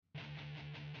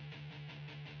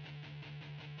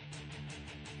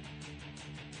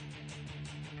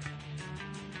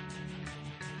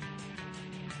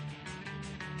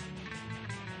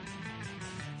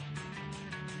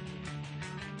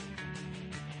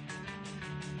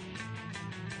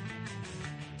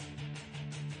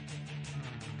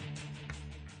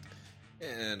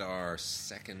And our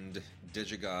second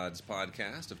DigiGods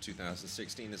podcast of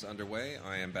 2016 is underway.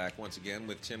 I am back once again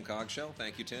with Tim Cogshell.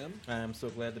 Thank you, Tim. I'm so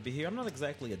glad to be here. I'm not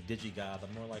exactly a DigiGod.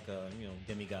 I'm more like a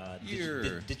demigod.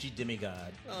 You're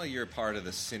Digi-demigod. Well, you're part of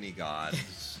the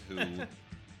Cinegods who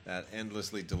that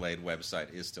endlessly delayed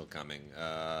website is still coming.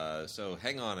 So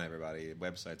hang on, everybody.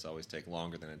 Websites always take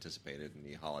longer than anticipated, and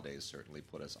the holidays certainly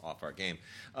put us off our game.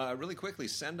 Really quickly,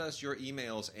 send us your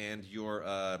emails and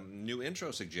your new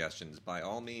intro suggestions, by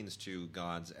all means, to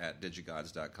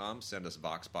gods@digigods.com. Send us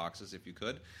Vox boxes if you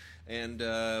could. And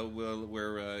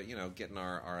we're getting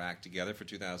our act together for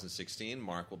 2016.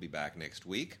 Mark will be back next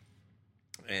week.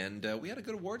 And we had a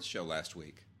good awards show last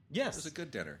week. Yes, it was a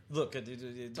good dinner. Look,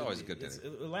 it's always a good dinner. It's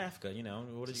LAFCA,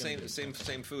 what are you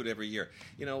same food every year.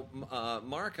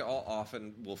 Mark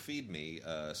often will feed me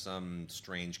some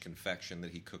strange confection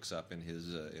that he cooks up in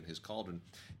his cauldron.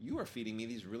 You are feeding me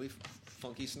these really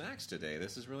funky snacks today.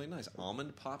 This is really nice.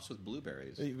 Almond pops with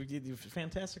blueberries.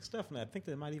 Fantastic stuff, and I think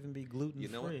they might even be gluten-free. You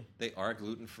know what? They are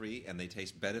gluten-free, and they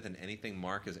taste better than anything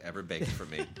Mark has ever baked for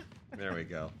me. There we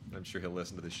go. I'm sure he'll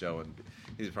listen to the show, and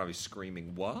he's probably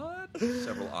screaming, "What?"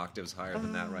 Several octaves higher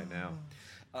than that right now.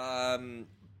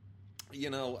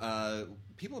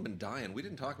 People have been dying. We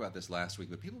didn't talk about this last week,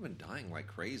 but people have been dying like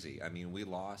crazy. I mean, we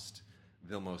lost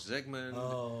Vilmos Zsigmond.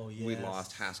 Oh, yes. We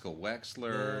lost Haskell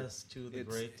Wexler. Yes, two of the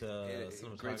great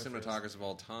cinematographers of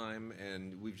all time,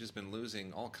 and we've just been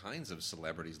losing all kinds of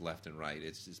celebrities left and right.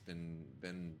 It's just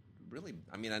been really,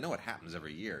 I mean, I know it happens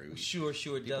every year. Sure,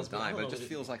 it does. Die, but it just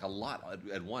feels like a lot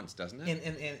at once, doesn't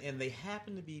it? And they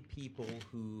happen to be people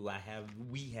who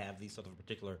we have these sort of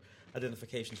particular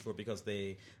identifications for, because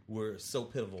they were so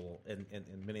pivotal in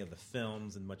many of the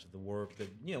films and much of the work that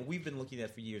we've been looking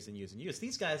at for years and years and years.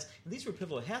 These guys, these were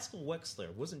pivotal. Haskell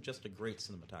Wexler wasn't just a great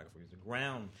cinematographer; he was a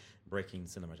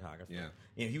groundbreaking cinematographer. Yeah,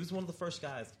 he was one of the first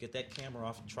guys to get that camera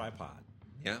off the tripod.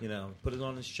 Yeah, put it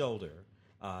on his shoulder.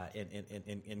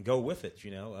 And go with it,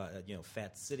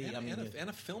 Fat City. And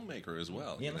a filmmaker as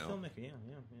well. Yeah, a filmmaker. Yeah.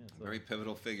 So. Very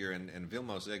pivotal figure, and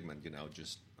Vilmos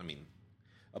Zsigmond.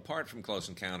 Apart from Close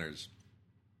Encounters,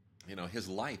 his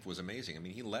life was amazing. I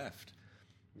mean, he left,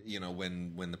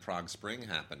 when the Prague Spring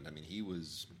happened. I mean, he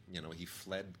was, he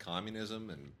fled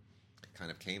communism and kind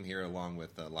of came here along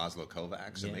with Laszlo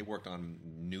Kovacs, and they worked on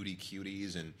Nudie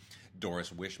Cuties and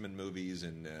Doris Wishman movies,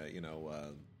 and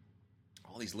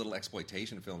all these little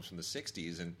exploitation films from the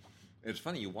 60s. And it's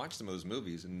funny, you watch some of those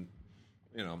movies, and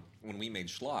when we made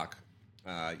Schlock,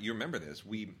 you remember this,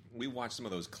 we watched some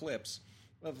of those clips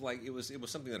of, like, it was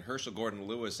something that Herschel Gordon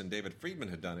Lewis and David Friedman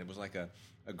had done. It was like a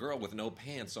girl with no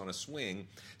pants on a swing,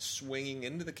 swinging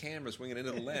into the camera, swinging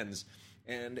into the lens,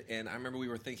 and I remember we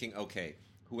were thinking, okay,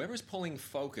 whoever's pulling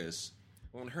focus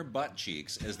on her butt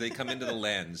cheeks as they come into the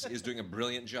lens is doing a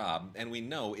brilliant job, and we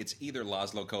know it's either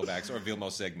Laszlo Kovacs or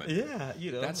Vilmos Zsigmond.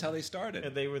 Yeah, that's how they started.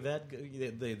 And they were that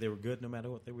good. They were good no matter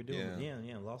what they were doing.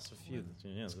 Yeah. Lost a few.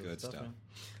 It's good stuff.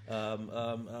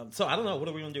 So I don't know. What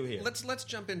are we going to do here? Let's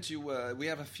jump into. We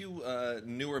have a few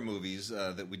newer movies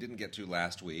that we didn't get to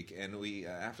last week, and we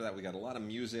after that we got a lot of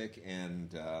music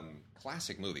and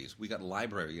classic movies. We got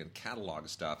library and catalog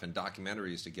stuff and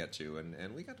documentaries to get to,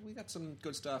 and we got some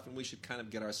good stuff, and we should kind of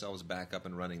get ourselves back up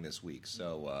and running this week.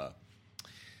 So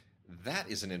that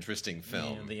is an interesting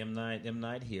film. Yeah, the M.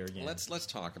 Night here. Yeah. Let's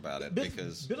talk about it,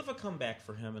 because bit of a comeback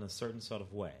for him in a certain sort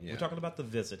of way. Yeah. We're talking about The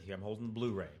Visit here. I'm holding the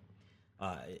Blu-ray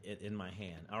in my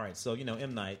hand. All right, so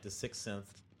M. Night, The Sixth Sense.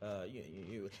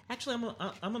 Actually,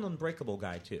 I'm an Unbreakable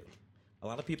guy too. A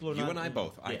lot of people are not. You and I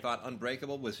both. Yeah. I thought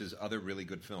Unbreakable was his other really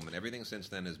good film, and everything since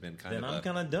then has been kind of. Then I'm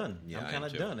kind of done. Yeah, I'm kind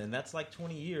of done, and that's like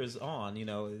 20 years on,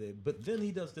 But then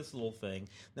he does this little thing.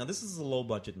 Now, this is a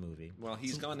low-budget movie. Well,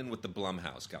 he's gone in with the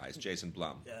Blumhouse guys, Jason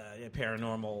Blum.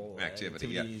 Paranormal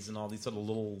activities and all these sort of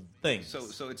little things.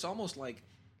 So it's almost like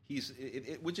he's,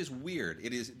 which is weird.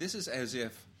 This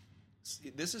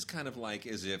is kind of like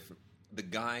as if the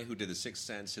guy who did The Sixth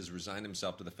Sense has resigned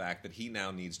himself to the fact that he now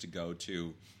needs to go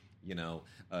to.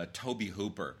 Toby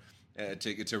Hooper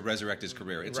to resurrect his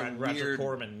career. It's a Roger weird,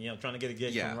 Corman, trying to get a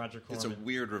gig from Roger Corman. It's a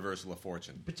weird reversal of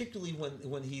fortune. Particularly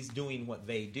when he's doing what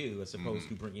they do as opposed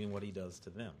to bringing what he does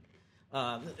to them.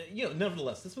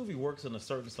 Nevertheless, this movie works in a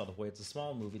certain sort of way. It's a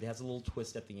small movie. It has a little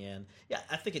twist at the end. Yeah,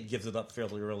 I think it gives it up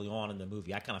fairly early on in the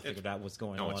movie. I kind of figured out what's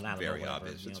going on. It's very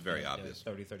obvious. It's very obvious.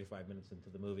 30, 35 minutes into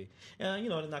the movie.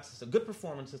 It knocks us a good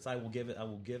performances. I will give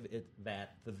it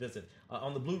that the visit.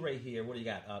 On the Blu-ray here, what do you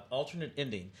got? Alternate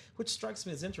ending, which strikes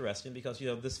me as interesting because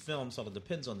this film sort of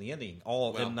depends on the ending.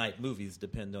 All M. Night movies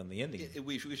depend on the ending.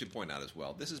 We should point out as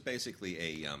well. This is basically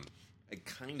a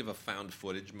kind of a found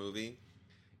footage movie.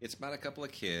 It's about a couple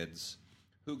of kids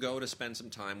who go to spend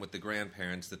some time with the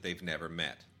grandparents that they've never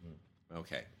met.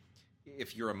 Okay.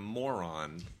 If you're a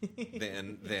moron,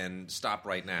 then stop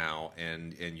right now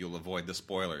and you'll avoid the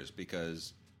spoilers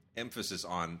because emphasis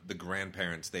on the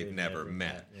grandparents they've never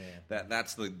met. Yeah.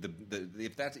 That's the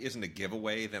if that isn't a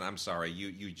giveaway, then I'm sorry,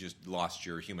 you just lost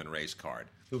your human race card.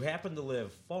 Who happen to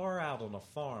live far out on a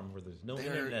farm where there's no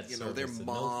internet service and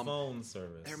no phone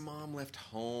service. Their mom left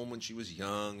home when she was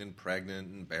young and pregnant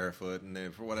and barefoot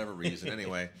and for whatever reason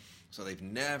anyway. So they've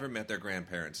never met their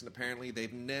grandparents, and apparently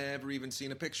they've never even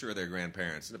seen a picture of their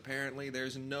grandparents. And apparently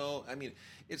there's no, I mean,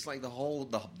 it's like the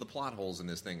plot holes in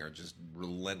this thing are just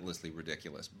relentlessly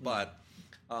ridiculous. But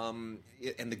and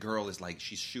the girl is like,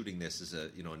 she's shooting this as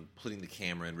and putting the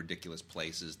camera in ridiculous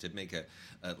places to make a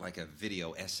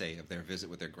video essay of their visit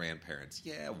with their grandparents.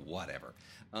 Yeah, whatever.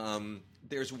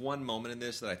 There's one moment in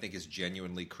this that I think is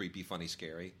genuinely creepy, funny,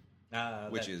 scary.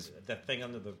 Is that thing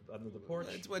under the porch?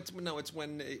 It's when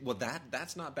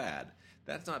that's not bad.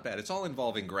 That's not bad. It's all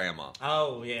involving grandma.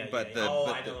 Oh yeah, but yeah.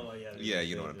 I know. Yeah,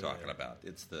 you know what I'm talking about.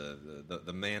 It's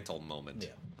the mantle moment. Yeah.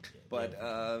 But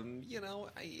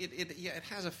it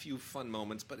has a few fun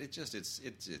moments, but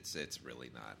it's really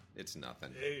not. It's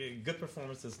nothing. Good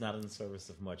performance is not in service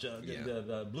of much.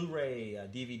 The Blu-ray,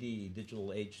 DVD, digital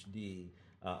HD,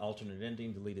 alternate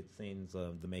ending, deleted scenes,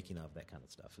 the making of, that kind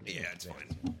of stuff. Yeah, it's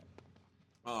fine.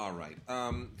 All right,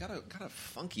 got a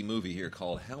funky movie here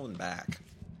called Hell and Back,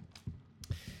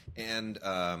 and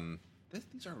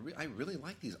these are I really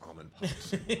like these almond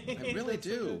puffs. I really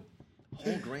do.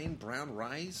 Whole grain brown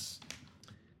rice,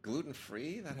 gluten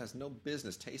free. That has no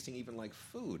business tasting even like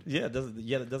food. Yeah, it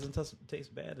doesn't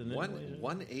taste bad.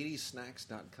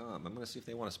 180snacks.com. I'm going to see if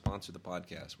they want to sponsor the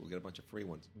podcast. We'll get a bunch of free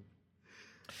ones.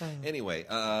 Anyway,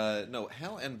 no,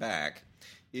 Hell and Back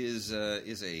is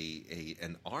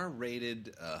an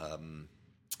R-rated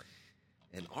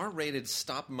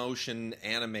stop motion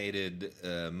animated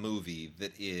movie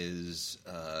that is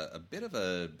a bit of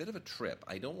a trip.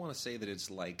 I don't want to say that it's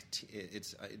like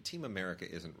Team America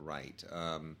isn't right.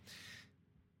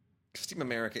 Team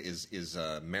America is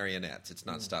marionettes. It's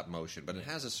not stop motion, but it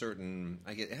has a certain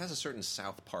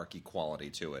South Parky quality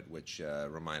to it, which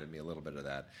reminded me a little bit of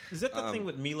that. Is that the thing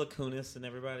with Mila Kunis and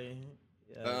everybody?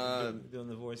 Doing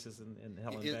the voices in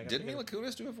Hell and Back. Did Mila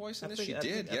Kunis do a voice in this? She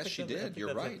did. Yes, she did.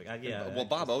 You're right. Well,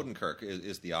 Bob Odenkirk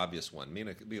is the obvious one.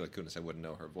 Mila Kunis, I wouldn't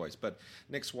know her voice. But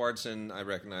Nick Swardson, I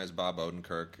recognize. Bob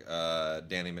Odenkirk.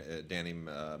 Danny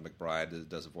McBride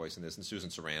does a voice in this. And Susan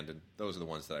Sarandon. Those are the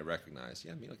ones that I recognize.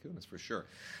 Yeah, Mila Kunis for sure.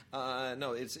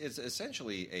 No, it's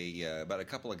essentially about a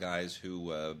couple of guys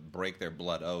who break their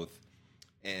blood oath.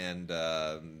 And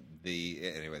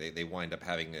they wind up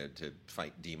having to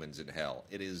fight demons in hell.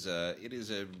 It is a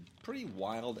pretty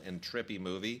wild and trippy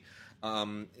movie.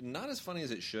 Not as funny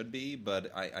as it should be,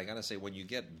 but I gotta say, when you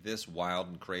get this wild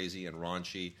and crazy and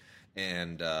raunchy,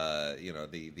 and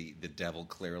the devil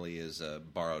clearly is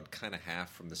borrowed kind of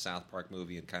half from the South Park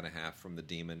movie and kind of half from the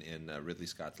demon in Ridley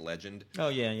Scott's Legend. Oh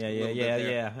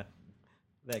yeah.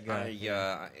 That guy.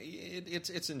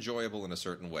 It's enjoyable in a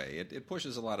certain way. It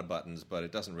pushes a lot of buttons, but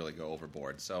it doesn't really go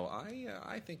overboard. So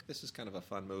I think this is kind of a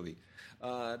fun movie.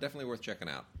 Definitely worth checking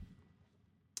out.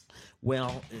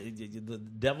 Well, the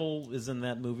devil is in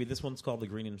that movie. This one's called The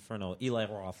Green Inferno, Eli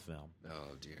Roth film.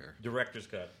 Oh dear. Director's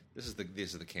cut. This is the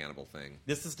cannibal thing.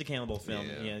 This is the cannibal film.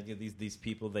 Yeah, these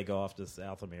people, they go off to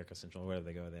South America, Central, wherever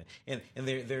they go there, and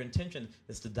their intention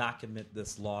is to document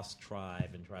this lost tribe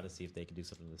and try to see if they can do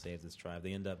something to save this tribe.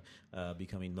 They end up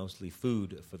becoming mostly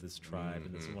food for this tribe,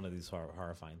 and it's one of these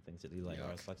horrifying things that Eli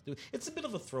Roth likes to do. It's a bit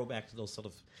of a throwback to those sort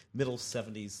of middle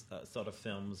 70s sort of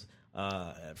films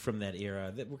from that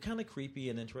era that were kind of creepy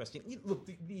and interesting. Look,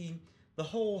 the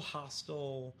whole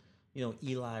hostile,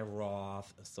 Eli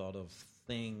Roth sort of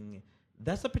thing,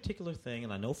 that's a particular thing,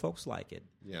 and I know folks like it.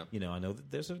 Yeah. I know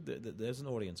that there's an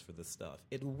audience for this stuff.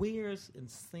 It wears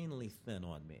insanely thin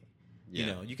on me.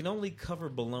 Yeah. You can only cover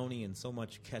bologna in so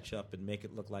much ketchup and make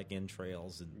it look like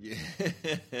entrails, and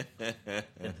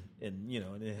and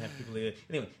it have people.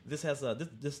 Anyway, this has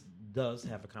does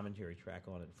have a commentary track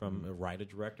on it from a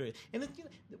writer-director. And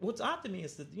what's odd to me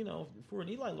is that, for an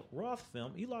Eli Roth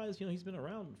film, Eli's, he's been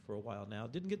around for a while now.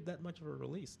 Didn't get that much of a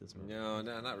release, this movie. No,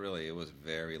 not really. It was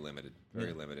very limited.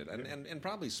 Very limited. And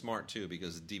probably smart, too,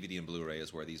 because DVD and Blu-ray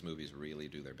is where these movies really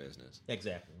do their business.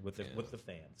 Exactly, with the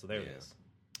fans. So there it is.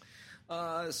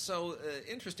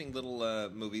 Interesting little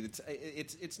movie.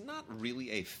 It's not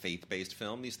really a faith-based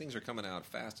film. These things are coming out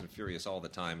fast and furious all the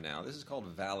time now. This is called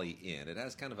Valley Inn. It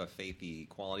has kind of a faithy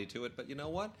quality to it, but you know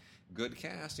what? Good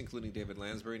cast, including David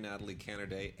Lansbury, Natalie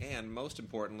Cannerday, and most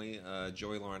importantly,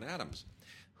 Joey Lauren Adams,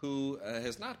 who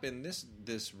has not been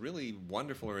this really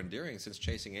wonderful or endearing since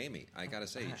Chasing Amy. I gotta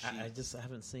say, I just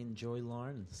haven't seen Joey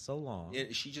Lauren in so long.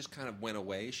 She just kind of went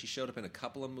away. She showed up in a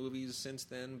couple of movies since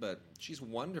then, but she's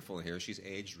wonderful here. She's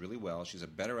aged really well. She's a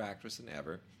better actress than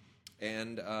ever,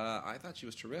 and I thought she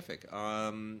was terrific. I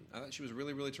thought she was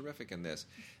really, really terrific in this.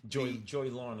 Joey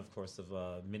Lauren, of course, of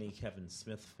many Kevin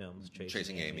Smith films,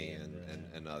 Chasing Amy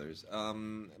and others.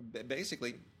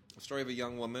 Basically, a story of a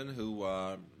young woman who.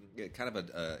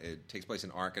 It takes place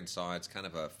in Arkansas. It's kind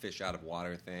of a fish out of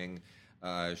water thing.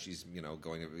 She's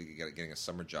getting a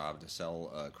summer job to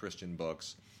sell Christian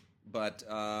books, but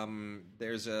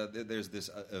there's this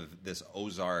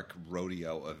Ozark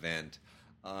rodeo event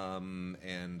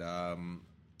and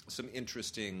some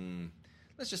interesting.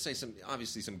 Let's just say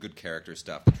some good character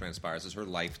stuff that transpires as her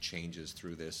life changes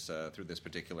through this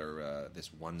particular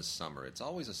this one summer. It's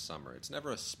always a summer. It's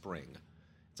never a spring.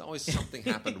 It's always something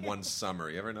happened one summer.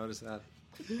 You ever notice that?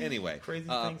 Anyway, crazy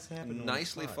things happen.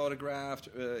 Nicely photographed,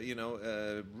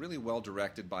 really well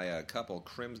directed by a couple,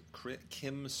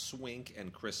 Kim Swink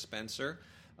and Chris Spencer,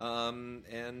 and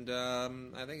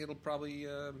I think it'll probably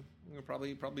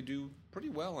do pretty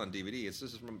well on DVD. This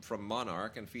is from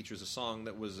Monarch and features a song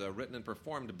that was written and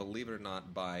performed, believe it or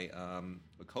not, by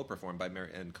co-performed by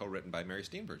and co-written by Mary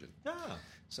Steenburgen. Ah.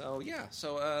 So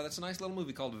that's a nice little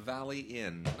movie called Valley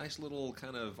Inn. Nice little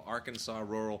kind of Arkansas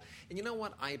rural. And you know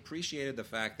what? I appreciated the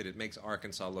fact that it makes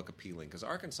Arkansas look appealing, because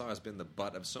Arkansas has been the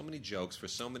butt of so many jokes for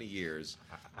so many years.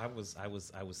 I was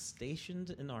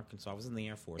stationed in Arkansas. I was in the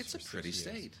Air Force. It's a pretty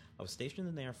state. I was stationed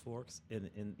in the Air Force in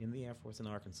the Air Force in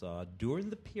Arkansas during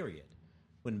the period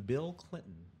when Bill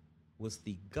Clinton was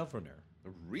the governor.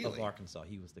 Really? Of Arkansas.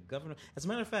 He was the governor. As a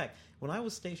matter of fact, when I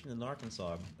was stationed in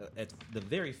Arkansas, at the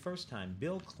very first time,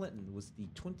 Bill Clinton was the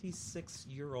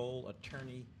 26-year-old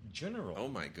Attorney General. Oh,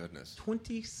 my goodness.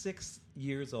 26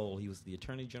 years old. He was the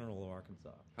Attorney General of Arkansas.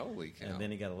 Holy cow. And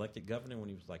then he got elected governor when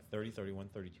he was like 30, 31,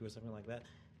 32 or something like that.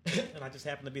 And I just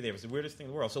happened to be there. It was the weirdest thing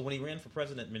in the world. So when he ran for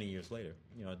president many years later,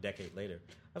 a decade later,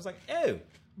 I was like, "Oh,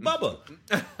 Bubba,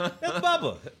 that's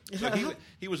Bubba." So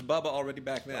he was Bubba already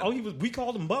back then. Oh, we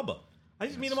called him Bubba. I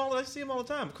just meet him I see him all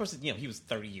the time. Of course, he was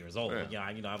 30 years old. Yeah.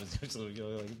 I was just like,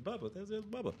 Bubba. That's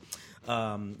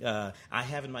Bubba. I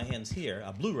have in my hands here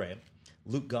a Blu-ray.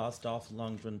 Luke Goss, Dolph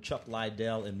Lundgren, Chuck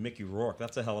Liddell, and Mickey Rourke.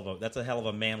 That's a hell of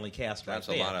a manly cast. That's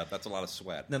right a there. That's a lot of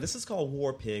sweat. Now this is called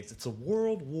War Pigs. It's a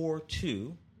World War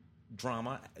II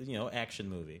drama, action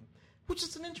movie. Which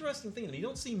is an interesting thing. You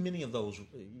don't see many of those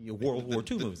World War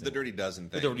II movies. The Dirty Dozen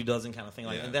thing. The Dirty Dozen kind of thing.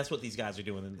 Yeah. And that's what these guys are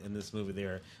doing in this movie.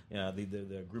 They're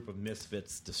the group of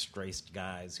misfits, disgraced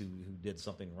guys who did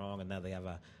something wrong, and now they have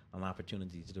an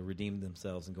opportunity to redeem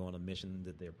themselves and go on a mission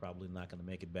that they're probably not going to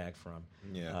make it back from.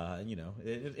 Yeah.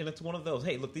 And it's one of those,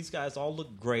 hey, look, these guys all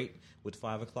look great with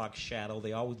 5 o'clock shadow.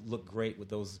 They always look great with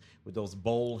those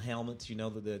bowl helmets,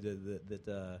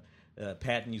 that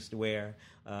Patton used to wear,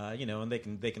 and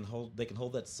they can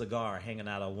hold that cigar hanging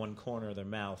out of one corner of their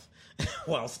mouth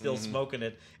while still smoking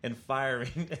it and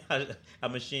firing a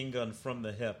machine gun from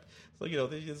the hip. So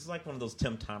it's like one of those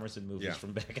Tim Thomerson movies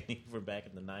from back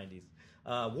in the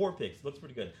 90s. War Pigs looks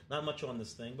pretty good. Not much on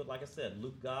this thing, but like I said,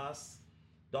 Luke Goss,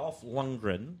 Dolph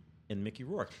Lundgren, and Mickey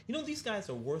Rourke. These guys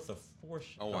are worth a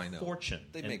fortune.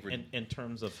 They make in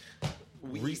terms of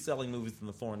reselling movies in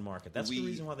the foreign market. That's the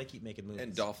reason why they keep making movies.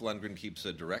 And Dolph Lundgren keeps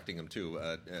directing them, too.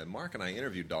 Mark and I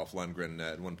interviewed Dolph Lundgren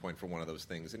at one point for one of those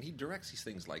things, and he directs these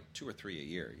things like 2 or 3 a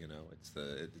year.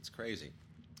 It's crazy.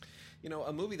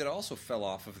 A movie that also fell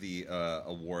off of the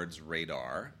awards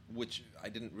radar, which I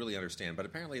didn't really understand, but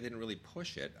apparently they didn't really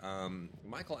push it.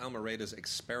 Michael Almereda's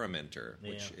Experimenter,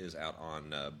 which is out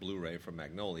on Blu-ray from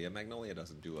Magnolia. Magnolia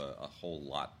doesn't do a whole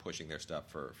lot pushing their stuff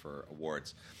for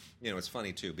awards. It's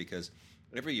funny, too, because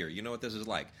every year, you know what this is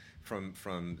like.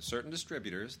 From certain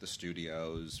distributors, the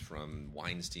studios, from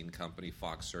Weinstein Company,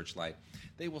 Fox Searchlight,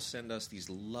 they will send us these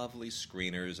lovely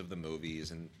screeners of the movies,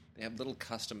 and they have little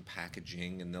custom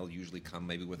packaging, and they'll usually come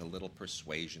maybe with a little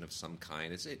persuasion of some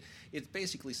kind. It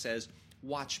basically says,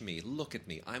 watch me, look at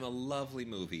me, I'm a lovely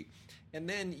movie. And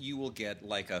then you will get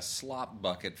like a slop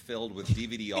bucket filled with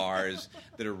DVD-Rs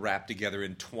that are wrapped together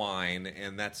in twine,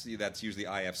 and that's usually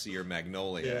IFC or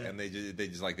Magnolia, and they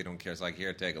don't care. It's like,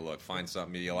 here, take a look, find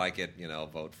something you like it,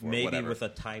 vote for it, whatever. Maybe with a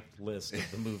typed list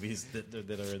of the movies that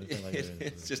are in the film.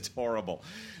 It's just horrible.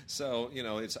 So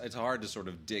it's hard to sort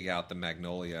of dig out the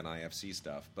Magnolia and IFC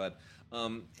stuff, but.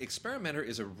 Experimenter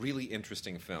is a really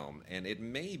interesting film, and it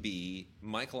may be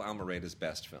Michael Almereyda's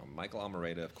best film. Michael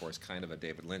Almereyda, of course, kind of a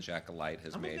David Lynch acolyte,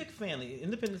 I'm a big fan.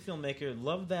 Independent filmmaker.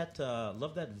 Love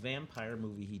that vampire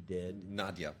movie he did.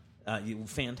 Nadia.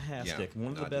 Fantastic. Yeah,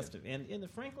 one of the best. And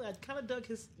frankly, I kind of dug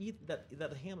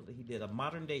that Hamlet that he did, a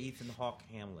modern day Ethan Hawke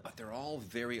Hamlet. But they're all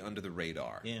very under the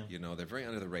radar. Yeah. They're very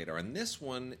under the radar. And this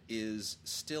one is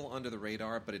still under the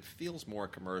radar, but it feels more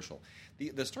commercial.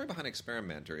 The story behind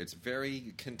Experimenter, it's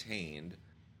very contained,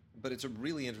 but it's a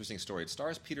really interesting story. It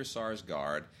stars Peter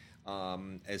Sarsgaard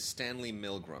as Stanley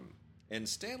Milgram. And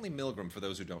Stanley Milgram, for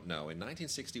those who don't know, in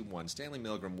 1961, Stanley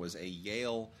Milgram was a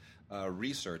Yale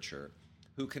researcher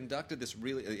who conducted this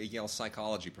a Yale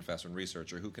psychology professor and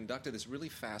researcher who conducted this really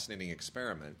fascinating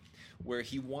experiment where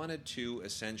he wanted to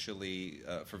essentially,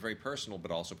 for very personal but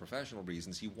also professional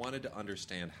reasons, he wanted to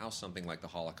understand how something like the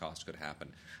Holocaust could happen.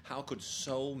 How could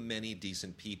so many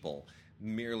decent people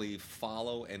merely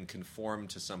follow and conform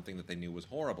to something that they knew was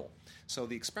horrible? So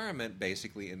the experiment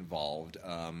basically involved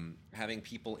having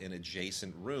people in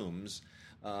adjacent rooms,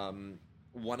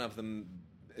 one of them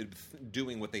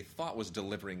doing what they thought was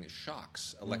delivering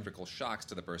shocks, electrical shocks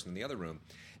to the person in the other room.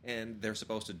 And they're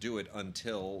supposed to do it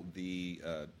until the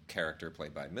character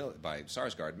played by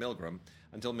Sarsgaard, Milgram,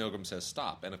 until Milgram says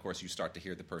stop. And, of course, you start to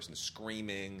hear the person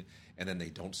screaming, and then they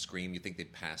don't scream. You think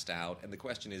they've passed out. And the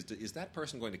question is that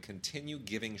person going to continue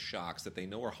giving shocks that they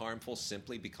know are harmful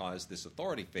simply because this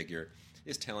authority figure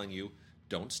is telling you,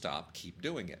 don't stop, keep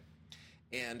doing it?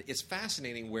 And it's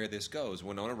fascinating where this goes.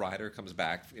 Winona Ryder comes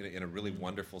back in a really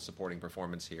wonderful supporting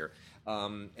performance here,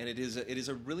 and it is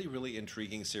a really, really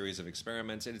intriguing series of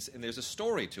experiments. And there's a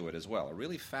story to it as well, a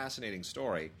really fascinating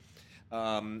story,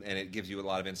 and it gives you a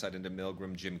lot of insight into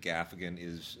Milgram. Jim Gaffigan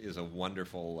is a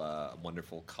wonderful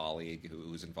wonderful colleague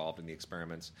who's involved in the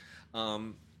experiments.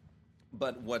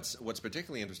 But what's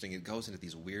particularly interesting, it goes into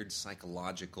these weird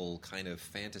psychological kind of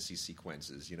fantasy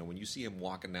sequences. When you see him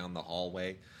walking down the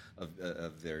hallway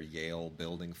of their Yale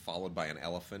building, followed by an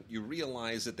elephant, you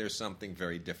realize that there's something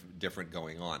very different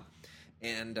going on.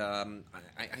 And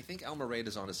I think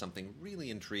Almereyda's onto something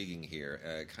really intriguing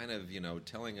here, kind of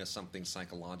telling us something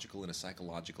psychological in a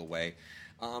psychological way.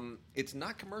 It's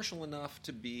not commercial enough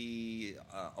to be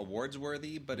awards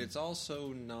worthy, but it's also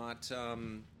not.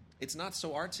 It's not so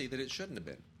artsy that it shouldn't have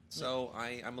been. So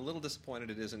I'm a little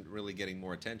disappointed it isn't really getting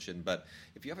more attention. But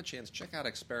if you have a chance, check out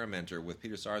Experimenter with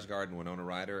Peter Sarsgaard and Winona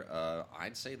Ryder.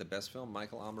 I'd say the best film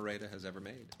Michael Almereyda has ever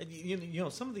made.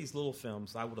 Some of these little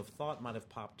films I would have thought might have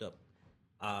popped up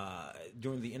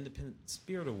during the Independent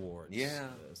Spirit Awards. Yeah,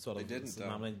 they didn't,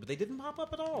 but they didn't pop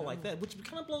up at all like that, which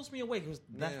kind of blows me away because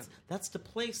that's the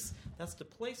place. That's the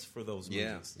place for those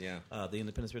movies. Yeah. The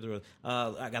Independent Spirit Awards.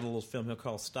 I got a little film here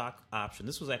called Stock Option.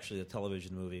 This was actually a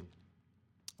television movie.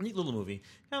 Neat little movie,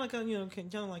 kind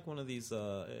of like one of these,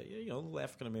 little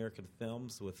African American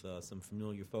films with some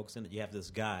familiar folks in it. You have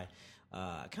this guy,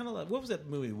 kind of like what was that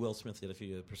movie Will Smith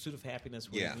did? Pursuit of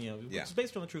Happiness. Where, it's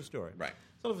based on a true story. Right.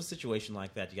 Sort of a situation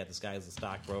like that. You got this guy as a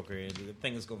stockbroker, and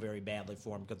things go very badly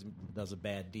for him because he does a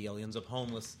bad deal. He ends up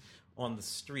homeless on the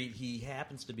street. He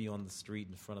happens to be on the street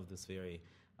in front of this very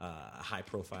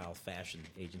high-profile fashion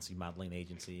agency, modeling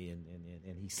agency,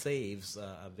 and he saves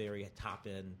a very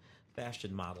top-end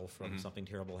fashion model from something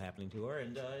terrible happening to her,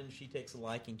 and she takes a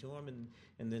liking to him,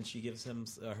 and then she gives him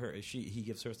he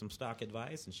gives her some stock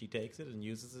advice, and she takes it and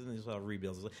uses it, and he sort of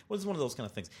rebuilds it. Well, it's one of those kind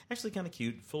of things. Actually, kind of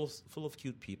cute, full of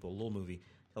cute people. Little movie,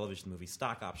 television movie,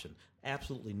 Stock Option.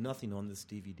 Absolutely nothing on this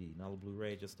DVD, not a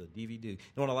Blu-ray, just a DVD. You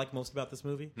know what I like most about this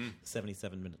movie?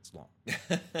 77 minutes long.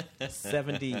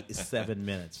 77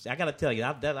 minutes. I got to tell you,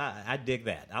 I dig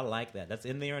that. I like that. That's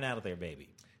in there and out of there, baby.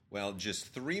 Well, just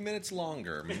 3 minutes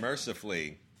longer,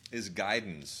 mercifully, is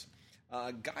Guidance.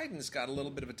 Guidance got a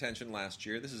little bit of attention last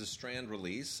year. This is a Strand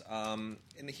release. And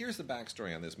here's the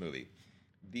backstory on this movie.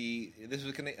 This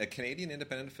was a Canadian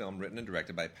independent film written and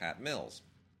directed by Pat Mills.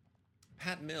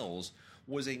 Pat Mills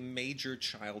was a major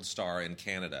child star in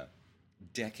Canada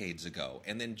decades ago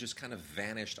and then just kind of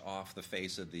vanished off the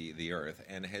face of the earth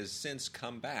and has since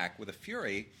come back with a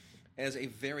fury as a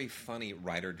very funny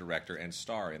writer, director, and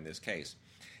star in this case.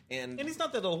 And he's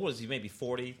not that old. What is he, maybe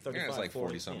 40, 35, yeah, it's like 40,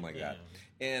 40, something like that.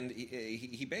 And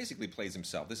he basically plays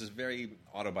himself. This is very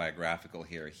autobiographical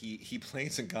here. He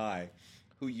plays a guy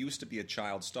who used to be a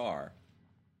child star,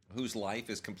 whose life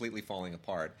is completely falling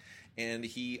apart, and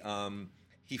he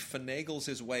finagles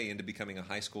his way into becoming a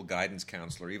high school guidance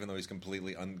counselor, even though he's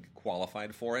completely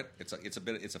unqualified for it. It's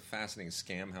a fascinating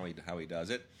scam how he does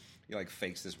it. He like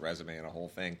fakes this resume and a whole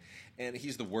thing, and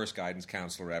he's the worst guidance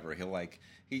counselor ever.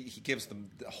 He gives them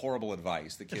horrible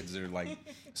advice. The kids are like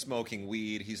smoking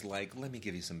weed. He's like, "Let me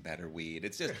give you some better weed."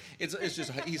 It's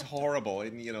just he's horrible.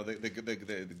 And you know the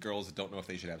girls that don't know if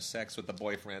they should have sex with the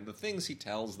boyfriend. The things he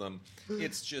tells them,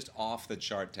 it's just off the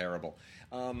chart terrible.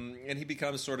 And he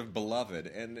becomes sort of beloved,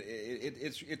 and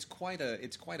it's quite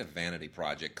a vanity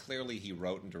project. Clearly, he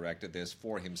wrote and directed this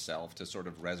for himself to sort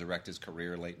of resurrect his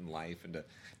career late in life and to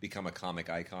become a comic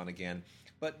icon again.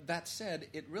 But that said,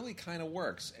 it really kind of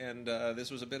works, and this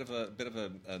was a bit of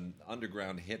an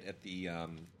underground hit at the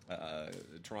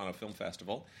Toronto Film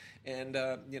Festival. And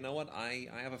you know what? I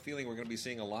have a feeling we're going to be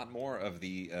seeing a lot more of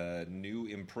the new,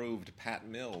 improved Pat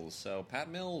Mills. So Pat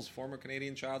Mills, former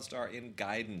Canadian child star in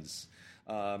Guidance,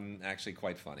 actually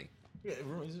quite funny. Yeah,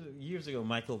 years ago,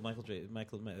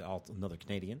 another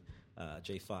Canadian,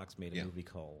 Jay Fox made a movie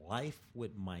called Life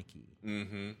with Mikey.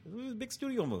 Mm-hmm. It was a big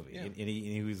studio movie, and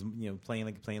he was playing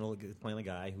a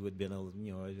guy who had been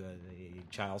a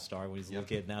child star when he was a little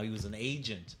kid. Now he was an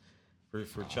agent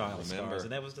for child stars,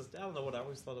 and that was just, I don't know what, I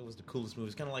always thought it was the coolest movie.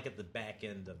 It's kind of like at the back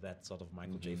end of that sort of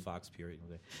Michael J. Fox period.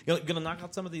 Going to knock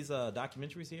out some of these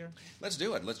documentaries here? Let's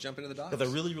do it. Let's jump into the docs. Because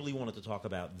I really, really wanted to talk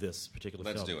about this particular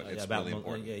film. Let's do it. It's about really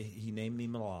important. He named me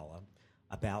Malala,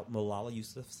 about Malala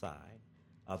Yousafzai,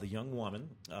 the young woman,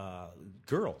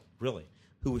 girl, really,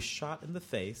 who was shot in the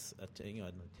face,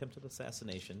 an attempted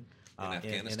assassination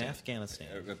in Afghanistan.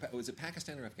 Was it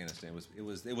Pakistan or Afghanistan? It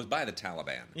was by the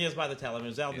Taliban. Yeah, it was by the Taliban. It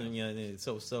was out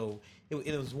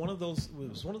it was one of those. It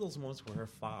was one of those moments where her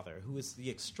father, who is the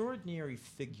extraordinary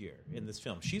figure in this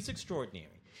film, she's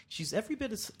extraordinary. She's every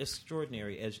bit as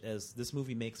extraordinary as this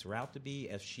movie makes her out to be,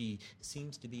 as she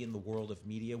seems to be in the world of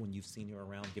media when you've seen her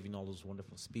around giving all those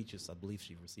wonderful speeches. I believe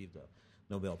she received a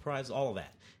Nobel Prize, all of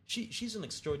that. She's an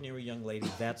extraordinary young lady,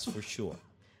 that's for sure.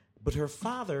 But her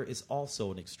father is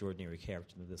also an extraordinary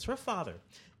character in this. Her father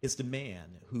is the man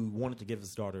who wanted to give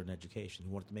his daughter an education. He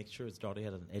wanted to make sure his daughter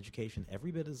had an education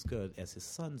every bit as good as his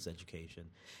son's education.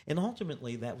 And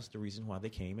ultimately, that was the reason why they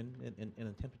came and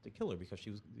attempted to kill her, because she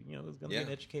was, was going to be an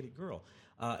educated girl.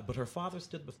 But her father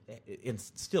stood and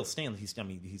still stands. He's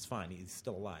fine. He's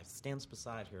still alive. Stands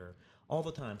beside her all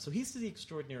the time. So he's the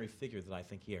extraordinary figure that I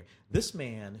think here. This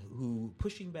man who,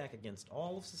 pushing back against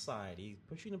all of society,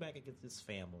 pushing back against his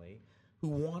family, who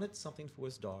wanted something for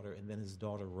his daughter, and then his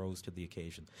daughter rose to the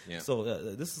occasion. Yeah. So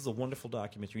this is a wonderful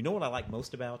documentary. You know what I like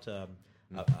most about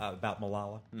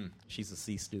Malala? She's a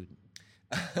C student.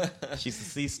 She's a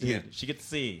C student. Yeah. She gets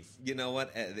C's. You know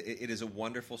what? It is a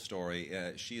wonderful story.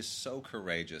 She is so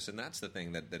courageous, and that's the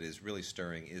thing that is really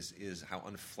stirring is how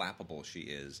unflappable she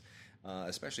is.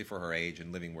 Especially for her age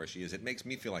and living where she is. It makes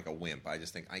me feel like a wimp. I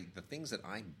just think the things that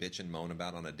I bitch and moan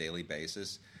about on a daily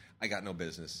basis, I got no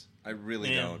business. I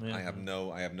really don't. Yeah. I have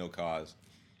no cause.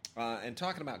 And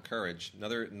talking about courage,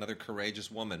 another courageous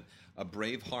woman, a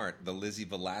brave heart, the Lizzie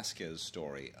Velasquez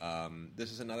story.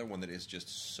 This is another one that is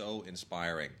just so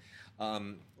inspiring.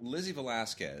 Lizzie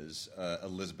Velasquez,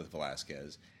 Elizabeth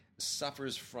Velasquez,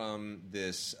 suffers from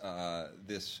this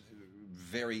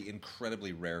very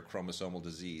incredibly rare chromosomal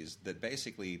disease that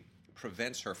basically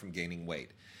prevents her from gaining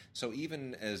weight. So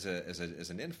even as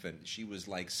an infant, she was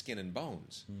like skin and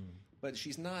bones. But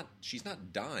she's not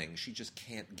dying. She just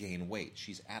can't gain weight.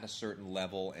 She's at a certain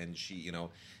level, and she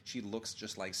looks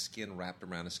just like skin wrapped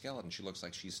around a skeleton. She looks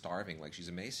like she's starving, like she's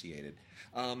emaciated.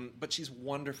 But she's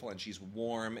wonderful, and she's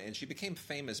warm, and she became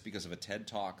famous because of a TED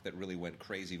Talk that really went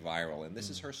crazy viral. And this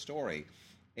is her story.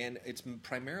 And it's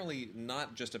primarily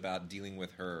not just about dealing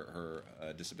with her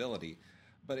disability,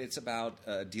 but it's about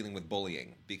dealing with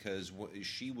bullying, because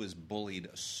she was bullied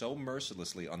so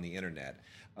mercilessly on the internet.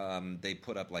 They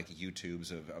put up like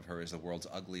YouTubes of her as the world's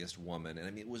ugliest woman, and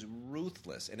I mean, it was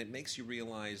ruthless. And it makes you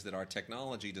realize that our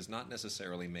technology does not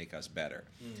necessarily make us better.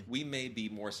 We may be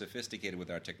more sophisticated with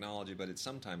our technology, but it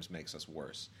sometimes makes us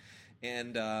worse.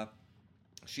 And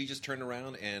she just turned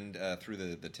around, and through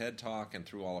the TED Talk and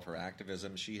through all of her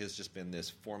activism, she has just been this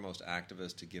foremost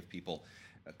activist to give people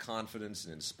confidence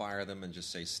and inspire them, and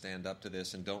just say, stand up to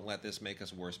this and don't let this make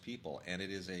us worse people. And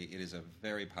it is a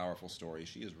very powerful story.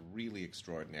 She is really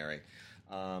extraordinary.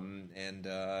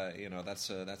 That's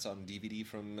on DVD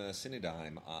from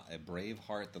Cinedime. A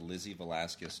Braveheart, the Lizzie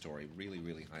Velasquez story. Really,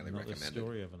 really highly recommended. Another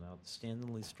story of an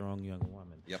outstandingly strong young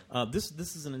woman. Yep.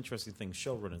 This is an interesting thing.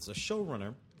 Showrunners. A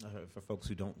showrunner, for folks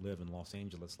who don't live in Los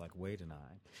Angeles like Wade and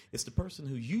I, is the person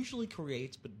who usually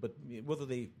creates, but whether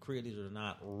they create it or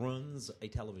not, runs a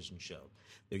television show.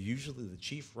 They're usually the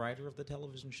chief writer of the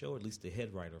television show, or at least the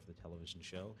head writer of the television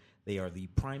show. They are the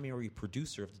primary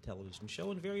producer of the television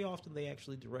show, and very often they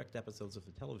actually direct episodes of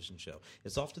the television show.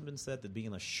 It's often been said that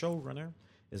being a showrunner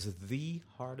is the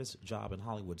hardest job in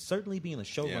Hollywood. Certainly being a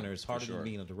showrunner is harder than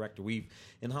being a director.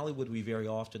 In Hollywood, we very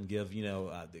often give,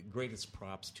 the greatest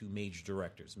props to major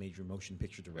directors, major motion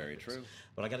picture directors. Very true.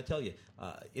 But I got to tell you,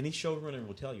 any showrunner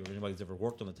will tell you, or anybody who's ever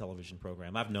worked on a television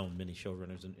program, I've known many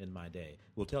showrunners in my day,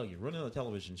 will tell you, running a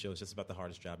television show is just about the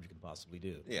hardest job you can possibly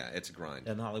do. Yeah, it's a grind.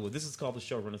 In Hollywood. This is called The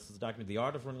Showrunner. This is a document, The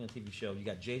Art of Running a TV Show. You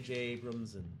got J.J.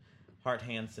 Abrams and Hart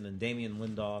Hansen and Damien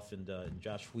Lindoff and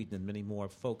Josh Whedon and many more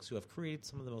folks who have created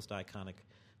some of the most iconic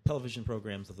television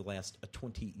programs of the last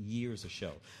 20 years or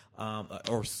so, and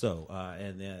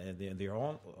they're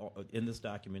all in this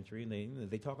documentary, and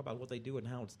they talk about what they do and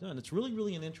how it's done. It's really,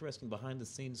 really an interesting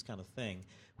behind-the-scenes kind of thing,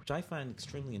 which I find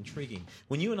extremely intriguing.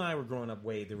 When you and I were growing up,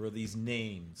 Wade, there were these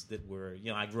names that were,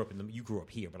 I grew up you grew up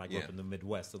here, but I grew up in the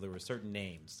Midwest, so there were certain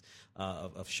names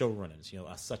of showrunners,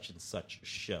 a such and such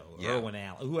show, Irwin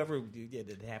Allen, whoever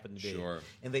it happened to be. Sure.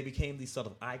 And they became these sort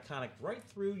of iconic right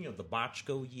through, the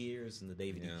Bochco years and the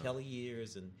David E. Kelly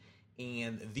years, and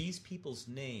these people's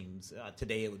names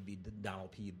today it would be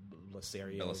Donald P.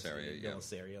 Belisario.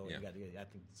 Belisario. Yeah. I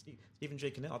think Stephen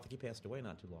J. Cannell. I think he passed away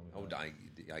not too long ago. Oh,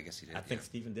 I guess he did. I think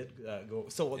Stephen did go.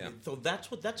 So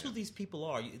that's who these people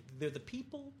are. They're the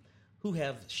people who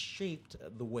have shaped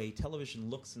the way television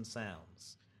looks and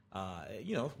sounds.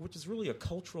 Which is really a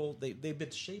cultural. They've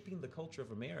been shaping the culture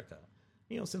of America.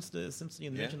 Since the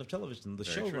invention of television, the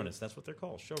showrunners, that's what they're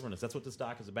called, showrunners. That's what this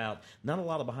doc is about. Not a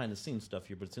lot of behind-the-scenes stuff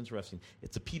here, but it's interesting.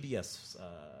 It's a PBS,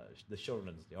 the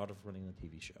showrunners, the art of running a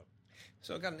TV show.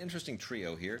 So I've got an interesting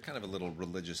trio here, kind of a little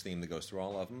religious theme that goes through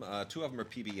all of them. Two of them are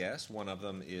PBS. One of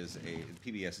them is a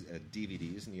PBS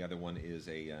DVDs, and the other one is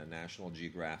a National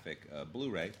Geographic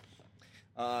Blu-ray.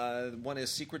 One is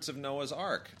Secrets of Noah's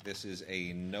Ark. This is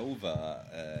a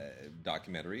Nova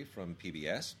documentary from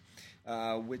PBS.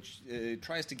 Which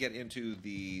tries to get into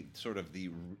the sort of the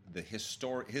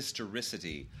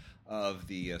historicity of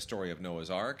the story of Noah's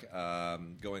Ark,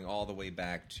 going all the way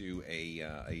back to a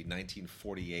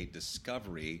 1948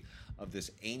 discovery of this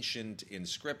ancient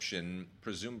inscription,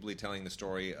 presumably telling the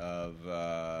story of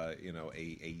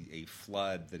a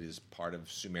flood that is part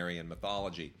of Sumerian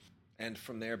mythology. And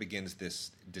from there begins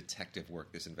this detective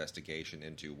work, this investigation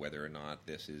into whether or not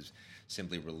this is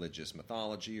simply religious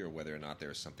mythology or whether or not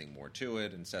there's something more to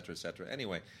it, et cetera, et cetera.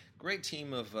 Anyway, great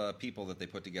team of people that they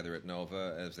put together at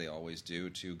Nova, as they always do,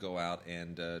 to go out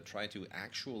and try to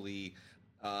actually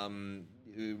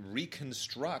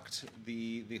reconstruct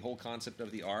the whole concept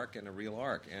of the Ark and a real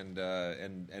Ark and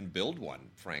build one,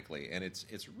 frankly. And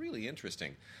it's really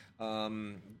interesting.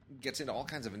 Gets into all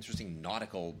kinds of interesting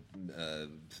nautical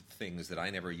things that I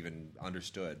never even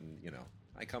understood. And,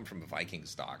 I come from a Viking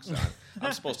stock, so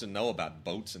I'm supposed to know about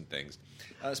boats and things.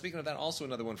 Speaking of that, also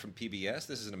another one from PBS.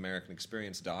 This is an American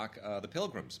Experience doc, The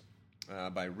Pilgrims,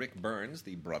 by Rick Burns,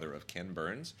 the brother of Ken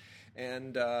Burns.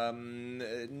 And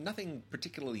nothing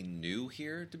particularly new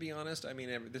here, to be honest. I mean,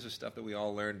 this is stuff that we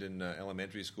all learned in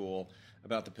elementary school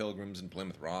about the Pilgrims and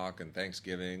Plymouth Rock and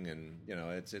Thanksgiving, and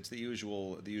it's the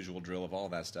usual drill of all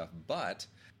that stuff. But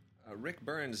Rick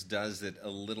Burns does it a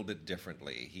little bit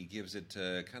differently. He gives it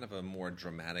kind of a more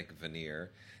dramatic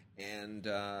veneer, and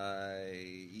an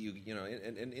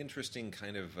interesting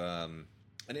kind of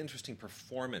an interesting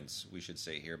performance, we should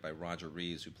say here, by Roger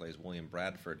Rees, who plays William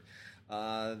Bradford.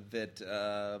 That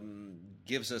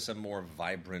gives us a more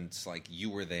vibrant, like you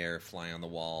were there, fly on the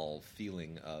wall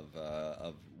feeling of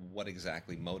what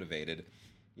exactly motivated,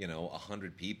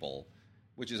 100 people,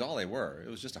 which is all they were. It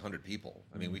was just 100 people.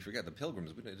 I mean, we forget the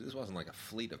Pilgrims. This wasn't like a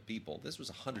fleet of people. This was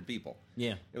 100 people.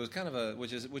 Yeah, it was kind of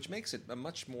which makes it a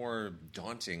much more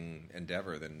daunting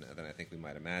endeavor than I think we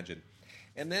might imagine.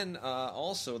 And then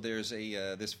also there's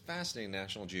this fascinating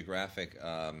National Geographic.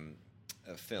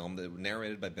 A film that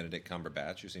narrated by Benedict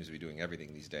Cumberbatch, who seems to be doing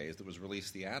everything these days, that was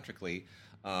released theatrically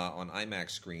on IMAX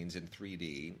screens in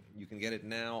 3D. You can get it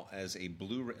now as a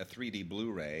 3D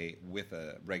Blu-ray with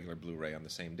a regular Blu-ray on the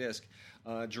same disc.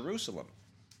 Jerusalem.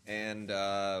 And,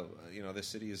 this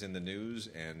city is in the news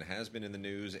and has been in the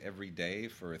news every day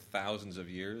for thousands of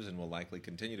years and will likely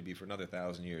continue to be for another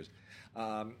 1,000 years.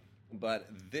 But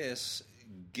this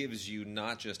gives you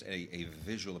not just a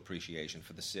visual appreciation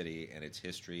for the city and its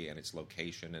history and its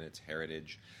location and its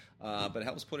heritage, but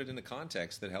helps put it into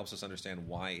context that helps us understand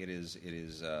why it is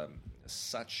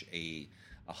such a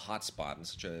hotspot and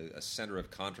such a center of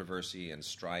controversy and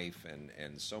strife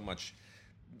and so much.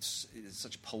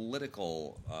 Such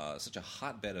political, such a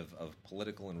hotbed of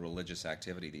political and religious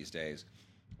activity these days.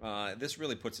 This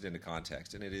really puts it into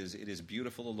context, and it is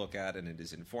beautiful to look at, and it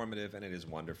is informative, and it is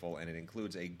wonderful, and it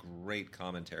includes a great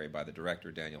commentary by the director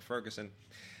Daniel Ferguson,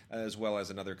 as well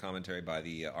as another commentary by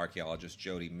the archaeologist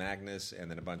Jody Magnus,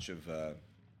 and then a bunch of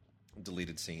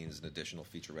deleted scenes and additional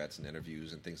featurettes and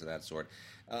interviews and things of that sort.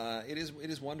 It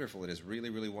is wonderful. It is really,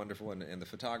 really wonderful, and the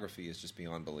photography is just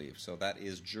beyond belief. So that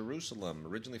is Jerusalem,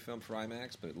 originally filmed for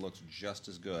IMAX, but it looks just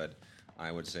as good,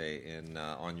 I would say,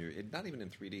 on your not even in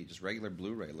 3D, just regular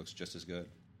Blu-ray looks just as good.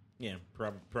 Yeah,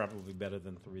 probably better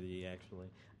than 3D, actually.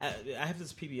 I have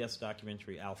this PBS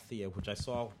documentary, Althea, which I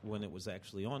saw when it was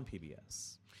actually on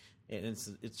PBS. And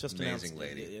it's just amazing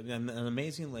lady, an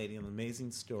amazing lady, an amazing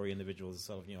story. Individual,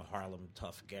 sort of Harlem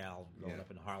tough gal growing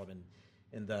up in Harlem,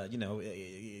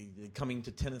 and coming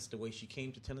to tennis the way she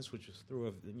came to tennis, which was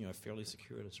through a fairly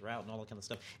circuitous route and all that kind of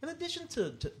stuff. In addition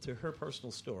to her personal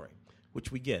story,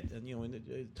 which we get, and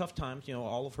in tough times,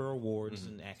 all of her awards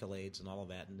and accolades and all of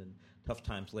that, and then tough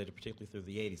times later, particularly through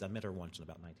the 80s. I met her once in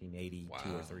about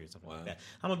 1982 or 3 or something like that.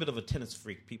 I'm a bit of a tennis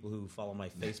freak. People who follow my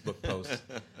Facebook posts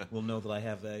will know that I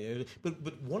have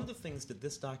but one of the things that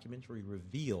this documentary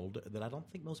revealed that I don't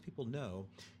think most people know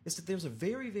is that there's a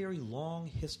very, very long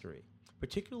history,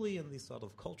 particularly in these sort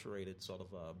of culturated sort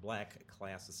of black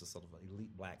classes, sort of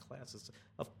elite black classes,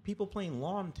 of people playing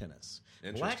lawn tennis.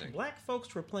 Black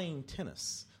folks were playing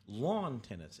tennis, lawn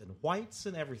tennis, and whites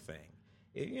and everything.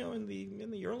 In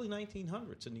the early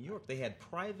 1900s in New York, they had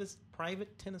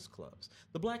private tennis clubs.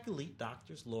 The black elite,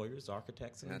 doctors, lawyers,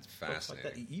 architects, and that's folks like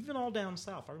fascinating. that. Even all down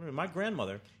south. I remember my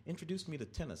grandmother introduced me to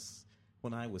tennis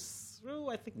when I was,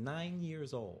 I think, 9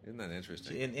 years old. Isn't that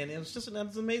interesting? And it was just an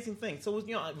amazing thing. So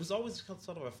it was always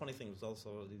sort of a funny thing. It was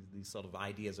also these sort of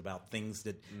ideas about things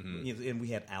that, and we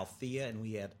had Althea and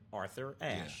we had Arthur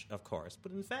Ashe, of course.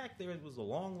 But in fact, there was a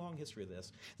long, long history of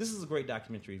this. This is a great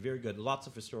documentary, very good. Lots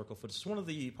of historical footage.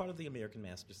 It's part of the American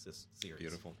Masters series.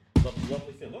 Beautiful.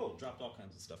 Lovely film. Oh, dropped all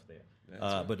kinds of stuff there.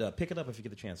 Right. But pick it up if you get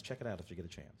the chance. Check it out if you get a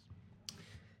chance.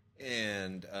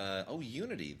 And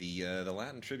Unity, the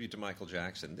Latin tribute to Michael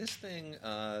Jackson. This thing,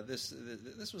 this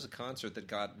was a concert that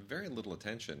got very little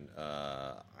attention.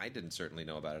 I didn't certainly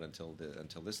know about it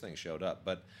until this thing showed up.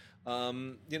 But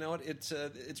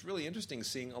it's really interesting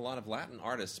seeing a lot of Latin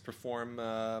artists perform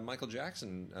Michael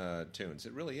Jackson tunes.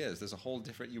 It really is. There's a whole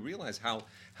different. You realize how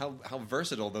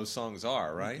versatile those songs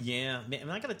are, right? Yeah,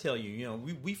 and I got to tell you,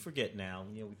 we forget now.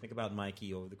 We think about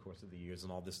Mikey over the course of the years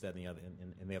and all this, that, and the other,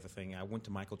 and the other thing. I went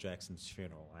to Michael Jackson's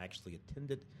funeral. I actually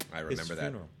attended. I remember his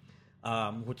funeral,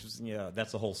 which was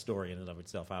that's a whole story in and of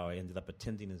itself. How I ended up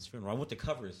attending his funeral. I went to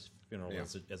cover his funeral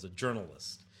as a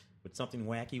journalist. But something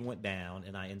wacky went down,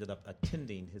 and I ended up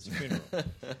attending his funeral.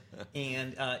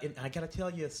 and I got to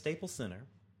tell you, Staples Center,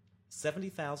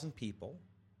 70,000 people.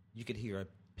 You could hear a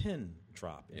pin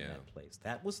drop in that place.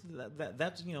 That was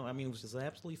that's it was just an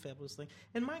absolutely fabulous thing.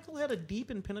 And Michael had a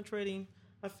deep and penetrating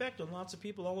effect on lots of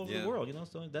people all over the world.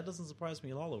 So that doesn't surprise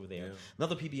me at all over there. Yeah.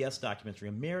 Another PBS documentary,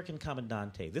 American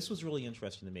Commandante. This was really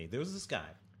interesting to me. There was this guy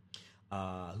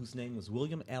whose name was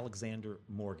William Alexander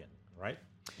Morgan. Right.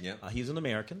 Yeah, he was an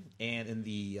American, and in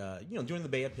the during the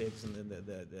Bay of Pigs and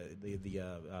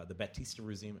the Batista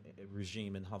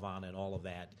regime in Havana and all of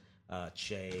that,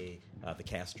 Che, the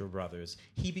Castro brothers,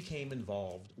 he became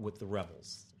involved with the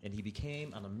rebels, and he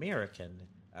became an American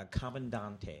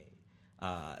Commandante.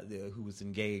 Who was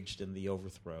engaged in the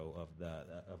overthrow of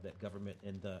that government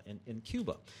in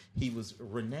Cuba. He was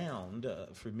renowned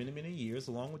for many, many years,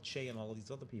 along with Che and all of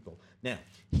these other people. Now,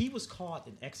 he was caught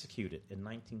and executed in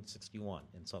 1961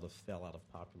 and sort of fell out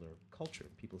of popular culture.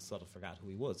 People sort of forgot who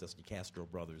he was. As the Castro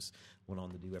brothers went on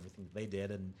to do everything that they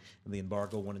did, and the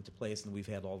embargo went into place, and we've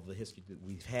had all of the history that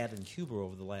we've had in Cuba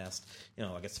over the last,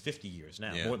 I guess 50 years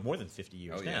now, more than 50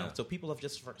 years now. So people have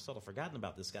just sort of forgotten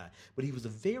about this guy. But he was a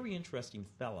very interesting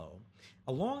fellow,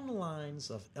 along the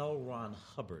lines of L. Ron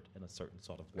Hubbard in a certain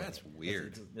sort of way. That's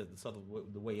weird. It's sort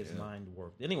of the way his mind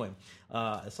worked. Anyway,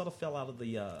 it sort of fell out of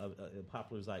the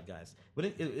popular zeitgeist. But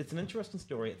it's an interesting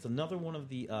story. It's another one of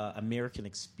the American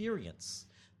Experience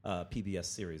PBS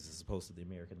series as opposed to the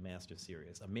American Master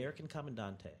series. American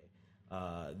Commandante,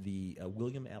 the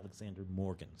William Alexander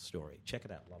Morgan story. Check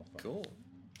it out. A lot of fun. Cool.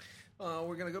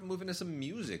 We're going to go move into some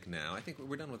music now. I think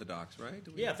we're done with the docs, right?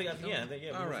 I think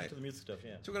All right. To the music stuff.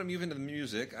 Yeah. So we're going to move into the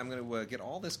music. I'm going to get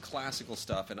all this classical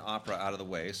stuff and opera out of the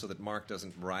way so that Mark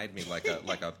doesn't ride me like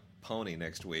a pony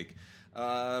next week. We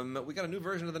got a new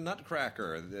version of the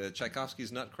Nutcracker,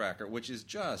 Tchaikovsky's Nutcracker, which is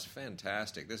just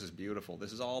fantastic. This is beautiful.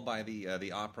 This is all by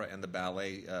the opera and the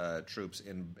ballet troops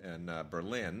in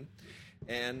Berlin.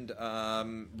 And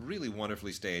really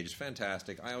wonderfully staged,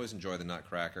 fantastic. I always enjoy the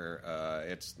Nutcracker.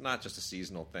 It's not just a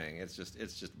seasonal thing. It's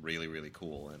just really, really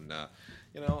cool. And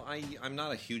I'm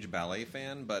not a huge ballet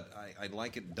fan, but I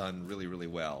like it done really, really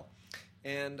well.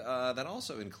 And that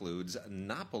also includes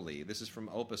Napoli. This is from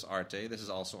Opus Arte. This is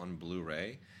also on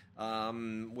Blu-ray.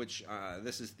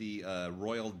 This is the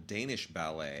Royal Danish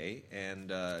Ballet,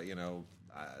 and I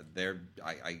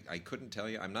couldn't tell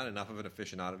you. I'm not enough of an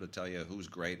aficionado to tell you who's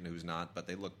great and who's not, but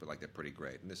they look like they're pretty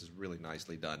great, and this is really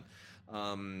nicely done.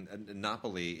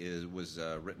 Napoli was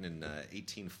written in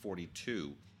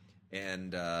 1842,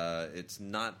 and it's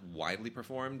not widely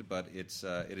performed, but it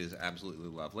is absolutely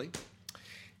lovely.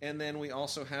 And then we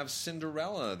also have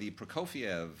Cinderella, the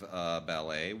Prokofiev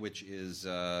ballet, which is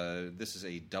this is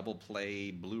a double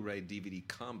play Blu-ray DVD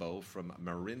combo from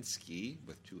Mariinsky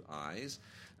with 2 I's,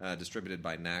 distributed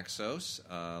by Naxos,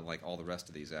 like all the rest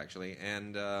of these actually.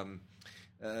 And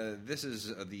this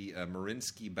is the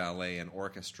Mariinsky Ballet and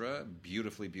Orchestra,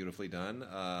 beautifully, beautifully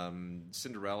done.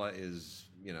 Cinderella is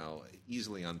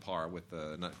easily on par with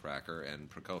the Nutcracker, and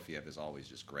Prokofiev is always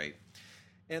just great.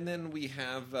 And then we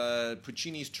have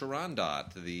Puccini's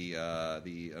Turandot,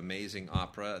 the amazing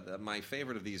opera. My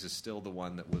favorite of these is still the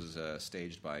one that was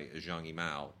staged by Zhang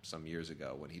Yimou some years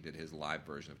ago when he did his live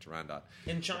version of Turandot.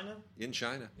 In China? In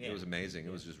China. Yeah. It was amazing.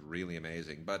 It was just really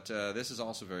amazing. But this is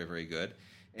also very, very good.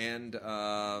 And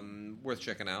worth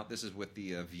checking out. This is with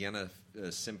the Vienna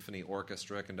Symphony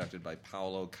Orchestra, conducted by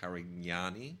Paolo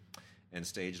Carignani and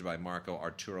staged by Marco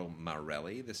Arturo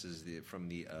Marelli. This is from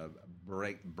the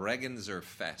Bregenzer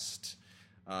Fest,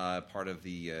 part of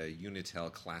the Unitel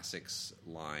Classics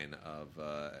line of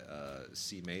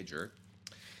C major.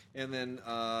 And then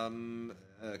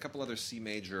a couple other C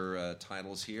major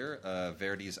titles here.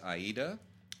 Verdi's Aida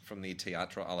from the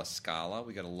Teatro alla Scala.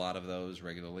 We got a lot of those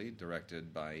regularly,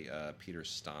 directed by Peter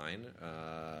Stein.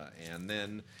 And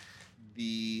then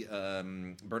the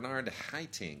Bernard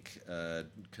Haitink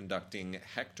conducting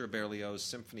Hector Berlioz'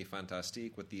 Symphonie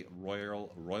Fantastique with the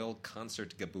Royal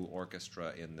Concertgebouw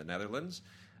Orchestra in the Netherlands,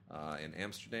 in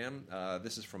Amsterdam.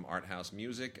 This is from Art House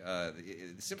Music.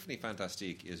 The Symphonie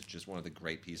Fantastique is just one of the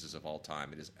great pieces of all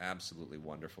time. It is absolutely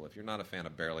wonderful. If you're not a fan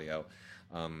of Berlioz,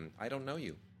 I don't know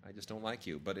you. I just don't like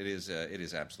you. But it is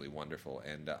absolutely wonderful.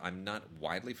 And I'm not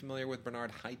widely familiar with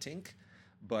Bernard Haitink,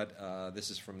 but this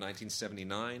is from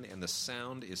 1979, and the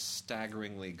sound is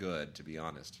staggeringly good, to be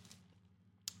honest.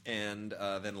 And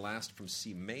then last from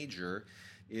C major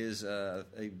is a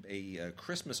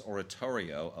Christmas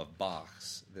oratorio of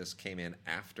Bach's. This came in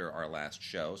after our last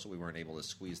show, so we weren't able to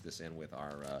squeeze this in with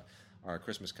our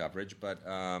Christmas coverage. But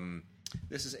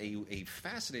this is a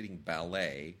fascinating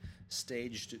ballet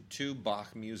staged to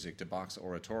Bach music, to Bach's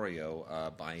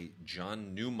oratorio by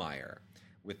John Neumeier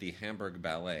with the Hamburg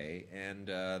Ballet, and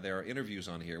there are interviews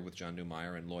on here with John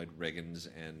Neumeier and Lloyd Riggins,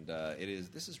 and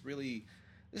this is really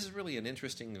an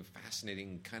interesting,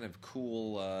 fascinating, kind of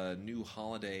cool new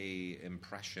holiday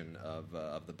impression of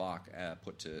the Bach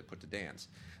put to dance.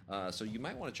 So you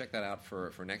might want to check that out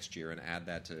for next year and add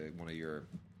that to one of your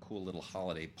cool little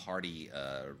holiday party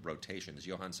rotations.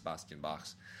 Johann Sebastian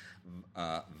Bach's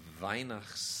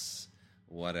Weihnachts.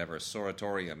 Whatever,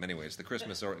 Soratorium. Anyways, the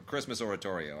Christmas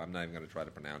Oratorio. I'm not even going to try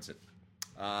to pronounce it.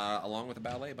 Along with a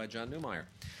ballet by John Neumeier.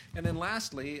 And then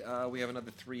lastly, we have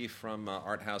another 3 from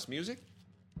Art House Music.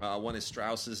 One is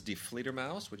Strauss's Die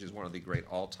Fledermaus, which is one of the great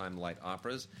all-time light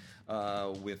operas,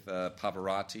 with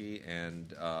Pavarotti and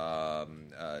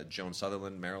Joan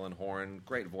Sutherland, Marilyn Horne.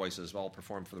 Great voices, all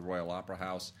performed for the Royal Opera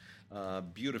House.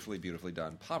 Beautifully, beautifully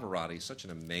done. Pavarotti, such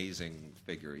an amazing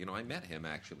figure. I met him,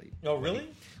 actually. Oh, really?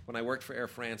 When I worked for Air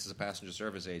France as a passenger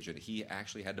service agent, he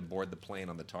actually had to board the plane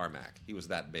on the tarmac. He was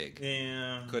that big.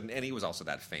 Yeah. And he was also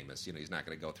that famous. He's not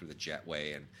going to go through the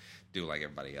jetway and do like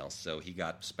everybody else. So he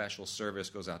got special service,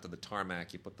 goes out to the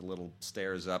tarmac, you put the little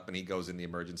stairs up, and he goes in the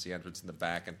emergency entrance in the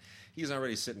back, and he's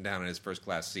already sitting down in his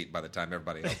first-class seat by the time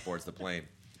everybody else boards the plane.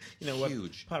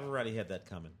 Huge. What? Pavarotti had that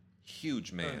coming.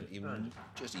 Huge man,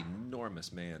 just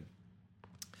enormous man.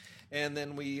 And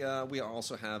then we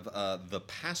also have The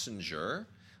Passenger,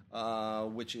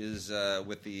 which is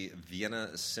with the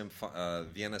Vienna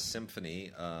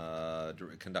Symphony,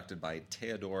 conducted by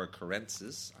Theodor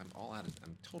Kurentzis.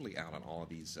 I'm totally out on all of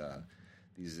these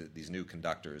these new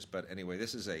conductors. But anyway,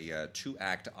 this is a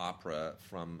two-act opera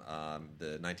from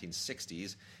the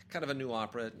 1960s. Kind of a new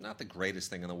opera, not the greatest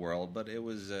thing in the world, but it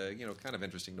was kind of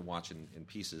interesting to watch in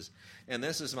pieces. And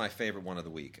this is my favorite one of the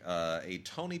week, a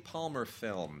Tony Palmer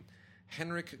film.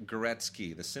 Henryk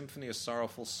Goretzky, The Symphony of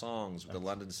Sorrowful Songs with the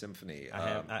London Symphony.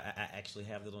 I actually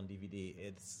have it on DVD.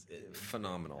 It's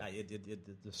phenomenal.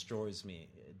 It destroys me.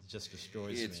 It just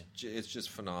destroys me. It's just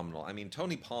phenomenal. I mean,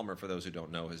 Tony Palmer, for those who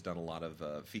don't know, has done a lot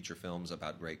of feature films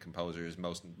about great composers.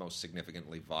 Most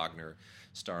significantly, Wagner,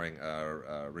 starring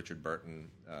Richard Burton,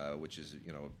 which is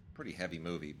a pretty heavy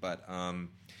movie, but.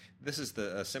 This is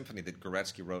the symphony that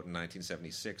Goretzky wrote in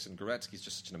 1976, and Goretzky's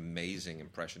just such an amazing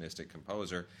impressionistic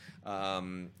composer.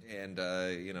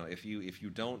 If you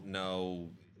don't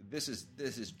know, this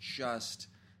is just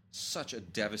such a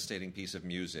devastating piece of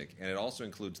music, and it also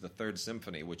includes the Third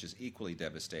Symphony, which is equally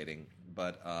devastating.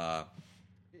 But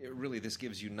this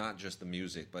gives you not just the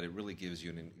music, but it really gives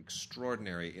you an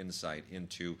extraordinary insight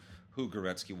into who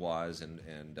Goretzky was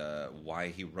and why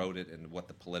he wrote it and what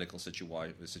the political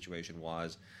situation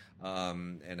was,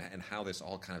 and how this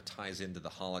all kind of ties into the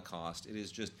Holocaust. It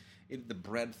is just the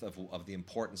breadth of the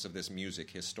importance of this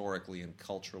music historically and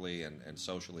culturally and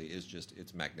socially is just,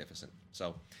 it's magnificent.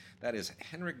 So that is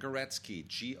Henryk Goretzky,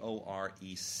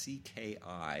 Gorecki,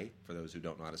 for those who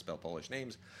don't know how to spell Polish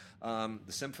names. The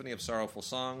Symphony of Sorrowful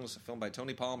Songs, filmed by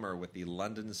Tony Palmer with the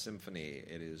London Symphony.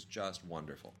 It is just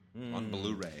wonderful on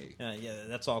Blu-ray. Yeah,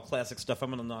 that's all classic stuff. I'm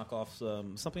going to knock off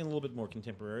something a little bit more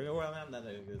contemporary.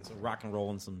 It's a rock and roll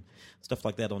and some stuff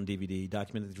like that on DVD.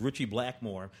 Documented. Richie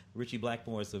Blackmore. Richie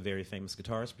Blackmore is a very famous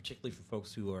guitarist, particularly for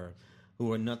folks who are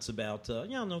nuts about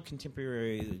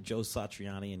contemporary Joe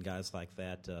Satriani and guys like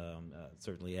that.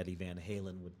 Certainly Eddie Van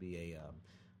Halen would be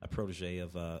a protege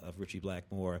of Richie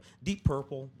Blackmore. Deep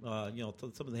Purple,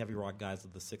 some of the heavy rock guys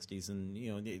of the '60s,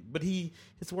 and but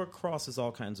his work crosses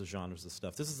all kinds of genres of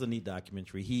stuff. This is a neat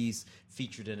documentary. He's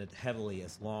featured in it heavily,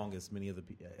 as well as many of the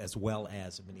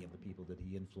people that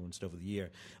he influenced over the years.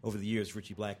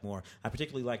 Richie Blackmore. I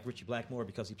particularly like Richie Blackmore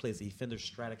because he plays the Fender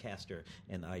Stratocaster,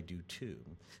 and I do too.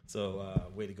 So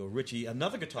way to go, Richie.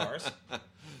 Another guitarist,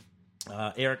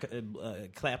 Eric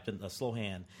Clapton, a slow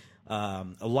hand.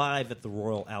 Live at the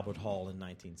Royal Albert Hall in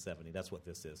 1970. That's what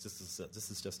this is. This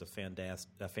is just a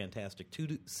fantastic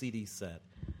 2 CD set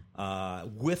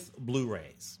with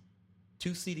Blu-rays. 2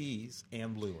 CDs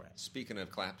and Blu-ray. Speaking of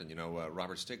Clapton,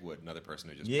 Robert Stigwood, another person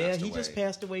who just passed away. Yeah, he just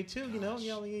passed away too.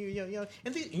 Yeah.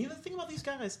 And the thing about these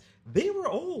guys, they were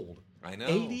old. I know.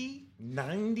 80,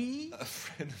 90. A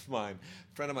friend of mine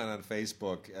on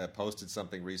Facebook posted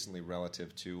something recently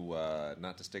relative to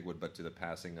not to Stigwood, but to the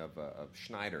passing of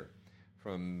Schneider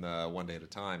from One Day at a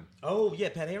Time. Oh yeah,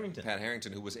 Pat Harrington. Pat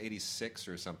Harrington, who was 86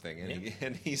 or something,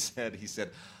 and he said.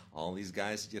 All these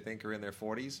guys that you think are in their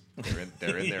 40s,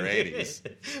 they're in their 80s.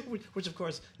 Which of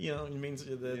course, means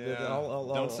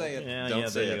don't say it. Don't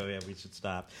say it. Yeah, we should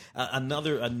stop.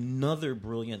 Another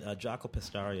brilliant Jaco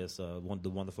Pastorius, the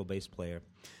wonderful bass player.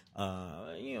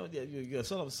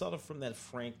 Sort of from that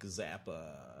Frank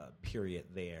Zappa period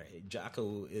there.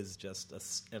 Jaco is just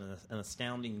an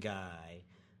astounding guy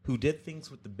who did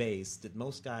things with the bass that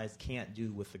most guys can't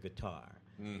do with the guitar.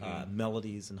 Mm-hmm.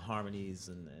 Melodies and harmonies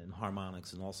and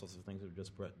harmonics and all sorts of things that are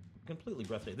just completely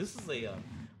breathtaking. This is a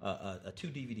 2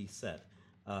 DVD set.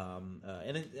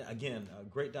 Again, a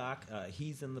great doc.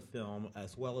 He's in the film,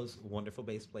 as well as wonderful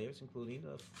bass players, including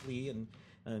Flea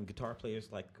and guitar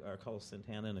players like Carlos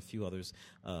Santana and a few others,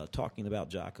 talking about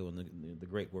Jaco and the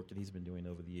great work that he's been doing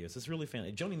over the years. It's really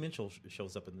fantastic. Joni Mitchell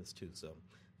shows up in this too, so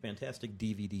fantastic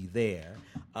DVD there.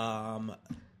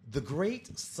 The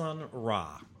Great Sun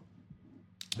Ra.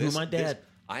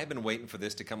 I have been waiting for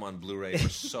this to come on Blu-ray for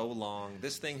so long.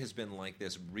 This thing has been like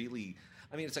this really...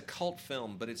 I mean, it's a cult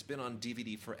film, but it's been on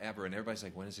DVD forever, and everybody's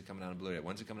like, when is it coming out on Blu-ray?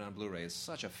 When's it coming out on Blu-ray? It's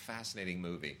such a fascinating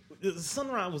movie. Sun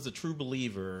Ra was a true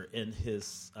believer in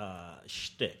his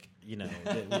shtick.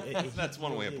 That's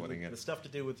one way of putting it. The stuff to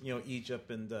do with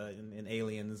Egypt and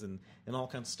aliens and all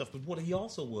kinds of stuff. But what he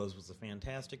also was a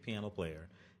fantastic piano player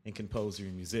and composer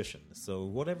and musician. So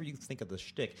whatever you think of the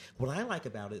shtick, what I like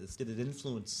about it is that it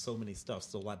influenced so many stuff.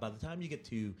 So like by the time you get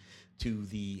to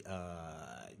the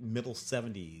middle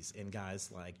 70s and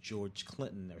guys like George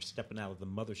Clinton are stepping out of the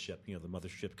Mothership, the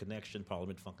Mothership Connection,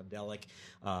 Parliament Funkadelic,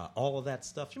 all of that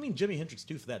stuff. I mean, Jimi Hendrix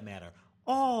too, for that matter.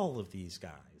 All of these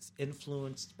guys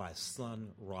influenced by Sun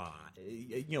Ra.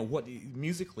 What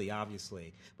musically,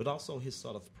 obviously, but also his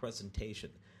sort of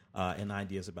presentation and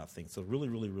ideas about things. So really,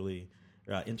 really, really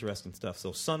interesting stuff.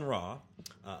 So Sun Ra,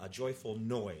 A Joyful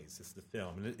Noise is the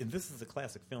film. And this is a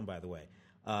classic film, by the way.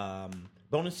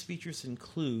 Bonus features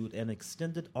include an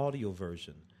extended audio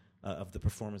version of the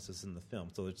performances in the film,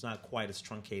 so it's not quite as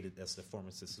truncated as the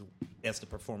performances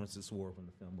were when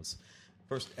the film was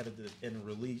first edited and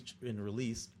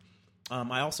released.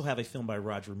 I also have a film by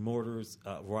Roger Waters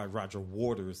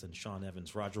and Sean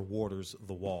Evans. Roger Waters'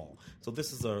 The Wall. So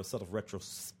this is a sort of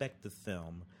retrospective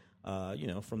film,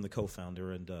 from the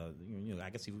co-founder and I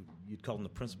guess you'd call him the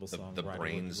principal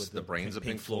songwriter. The brains of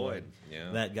Pink Floyd.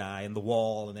 Yeah. That guy and The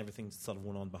Wall and everything sort of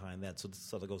went on behind that. So this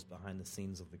sort of goes behind the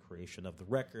scenes of the creation of the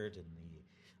record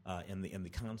and the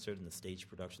concert and the stage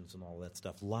productions and all that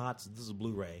stuff. This is a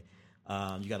Blu-ray.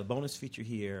 You got a bonus feature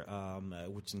here,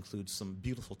 which includes some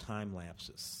beautiful time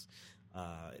lapses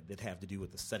that have to do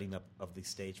with the setting up of the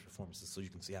stage performances, so you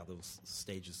can see how those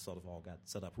stages sort of all got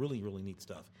set up. Really, really neat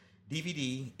stuff.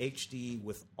 DVD, HD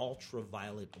with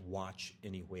ultraviolet watch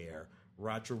anywhere.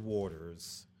 Roger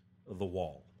Waters, The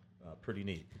Wall. Pretty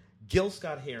neat. Gil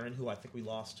Scott-Heron, who I think we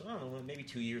lost, I don't know, maybe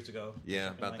 2 years ago.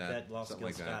 Yeah, about that. Lost Something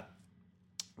Gil like Scott.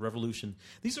 Revolution.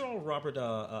 These are all Robert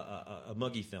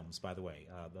Muggy films, by the way.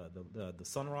 The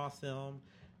Sun Ra film,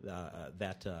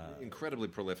 that incredibly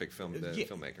prolific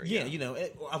filmmaker. Yeah,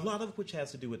 a lot of which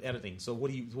has to do with editing. So what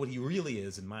he really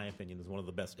is, in my opinion, is one of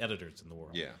the best editors in the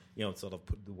world. Yeah, sort of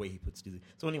the way he puts these.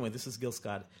 So anyway, this is Gil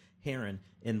Scott-Heron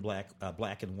in Black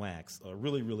and Wax.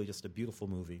 Really, really just a beautiful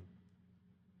movie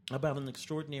about an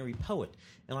extraordinary poet.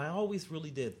 And I always really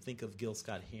did think of Gil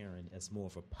Scott-Heron as more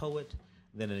of a poet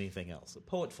than anything else. A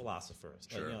poet-philosopher.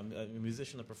 Sure. A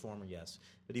musician, a performer, yes.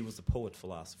 But he was a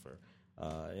poet-philosopher.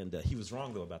 And he was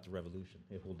wrong, though, about the revolution.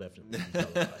 It will definitely be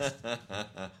televised.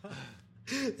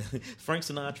 Frank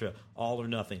Sinatra, All or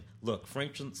Nothing. Look,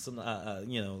 Frank Sinatra,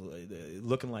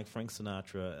 looking like Frank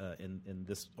Sinatra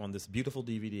on this beautiful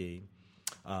DVD.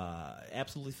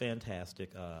 Absolutely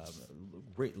fantastic. A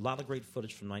lot of great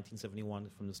footage from this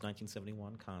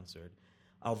 1971 concert.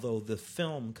 Although the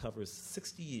film covers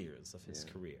 60 years of his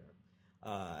career.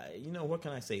 What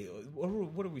can I say?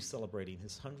 What are we celebrating?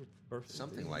 His 100th birthday?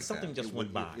 Something like that. Something just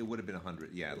went by. It would have been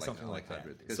 100. Yeah, something like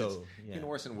 100. that. Because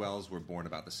Orson Welles were born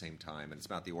about the same time, and it's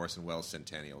about the Orson Welles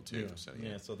centennial too.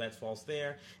 So that falls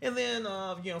there. And then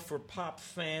for pop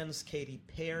fans, Katy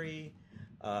Perry,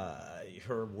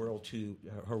 her world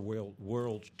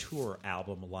tour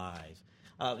album Live.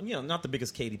 Not the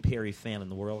biggest Katy Perry fan in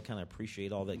the world. Kind of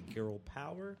appreciate all that girl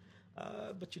power.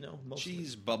 But mostly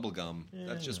she's bubblegum.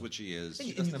 That's just what she is.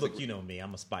 And look, you know me.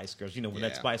 I'm a Spice Girls. When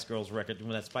that Spice Girls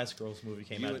movie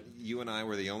came out, you and I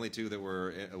were the only two that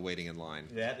were waiting in line.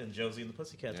 That and Josie and the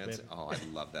Pussycats. Baby. Oh, I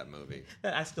love that movie.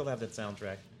 I still have that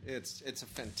soundtrack. It's a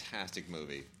fantastic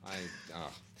movie.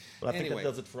 But I think that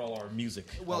does it for all our music.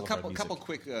 Well, a couple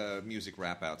quick music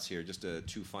wrap-outs here. Just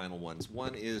two final ones.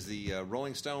 One is the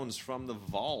Rolling Stones from the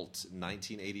Vault,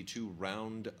 1982,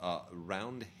 Round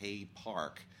Hay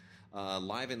Park.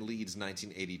 Live in Leeds,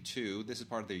 1982. This is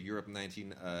part of their Europe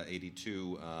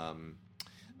 1982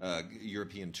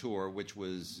 European tour, which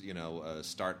was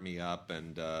Start Me Up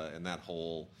and that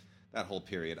whole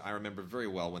period. I remember very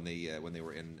well when they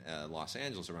were in Los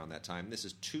Angeles around that time. This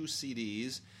is 2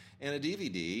 CDs and a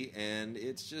DVD, and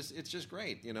it's just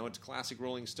great. It's classic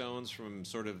Rolling Stones from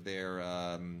sort of their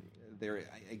I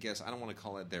guess I don't want to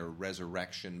call it their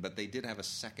resurrection, but they did have a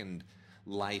second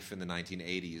life in the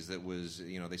 1980s that was,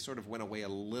 they sort of went away a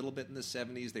little bit in the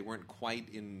 70s. They weren't quite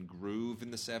in groove in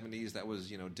the 70s. That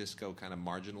was, disco kind of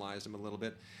marginalized them a little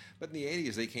bit. But in the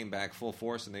 80s, they came back full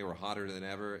force, and they were hotter than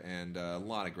ever, and a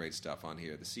lot of great stuff on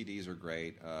here. The CDs are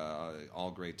great, all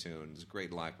great tunes,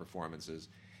 great live performances.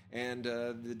 And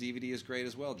the DVD is great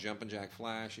as well. Jumpin' Jack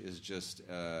Flash is just,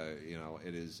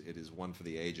 it is one for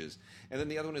the ages. And then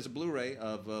the other one is a Blu-ray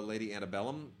of Lady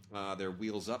Antebellum, their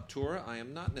Wheels Up tour. I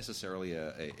am not necessarily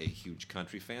a huge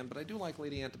country fan, but I do like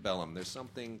Lady Antebellum. There's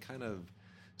something kind of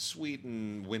sweet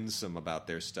and winsome about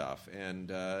their stuff, and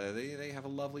they have a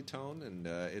lovely tone. And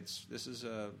this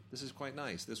is quite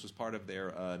nice. This was part of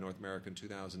their North American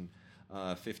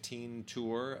 2015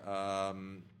 tour.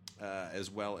 As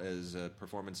well as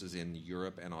performances in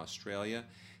Europe and Australia,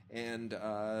 and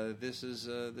this is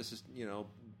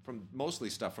from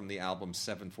mostly stuff from the album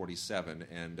 747,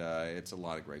 and it's a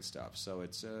lot of great stuff. So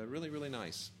it's really, really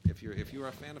nice. If you're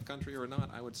a fan of country or not,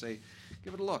 I would say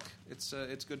give it a look. It's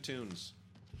good tunes.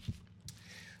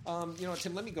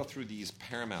 Tim, let me go through these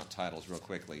Paramount titles real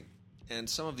quickly. And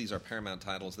some of these are Paramount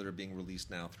titles that are being released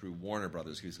now through Warner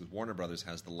Brothers, because Warner Brothers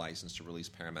has the license to release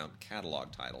Paramount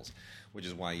catalog titles. which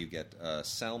is why you get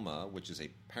Selma, which is a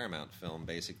Paramount film,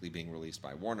 basically being released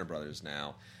by Warner Brothers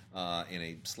now in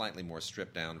a slightly more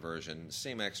stripped-down version.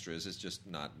 Same extras, it's just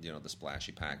not the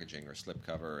splashy packaging or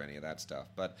slipcover or any of that stuff.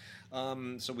 But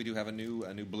so we do have a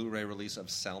new Blu-ray release of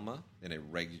Selma in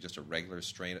just a regular,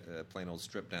 straight, plain old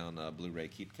stripped-down Blu-ray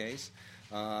keep case.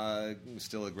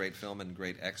 Still a great film and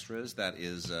great extras. That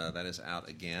is out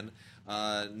again.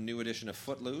 New edition of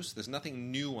Footloose. There's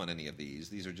nothing new on any of these.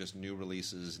 These are just new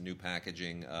releases, new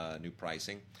packaging, new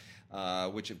pricing.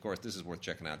 Which, of course, this is worth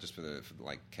checking out just for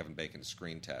like Kevin Bacon's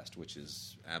screen test, which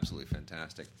is absolutely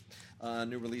fantastic.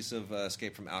 New release of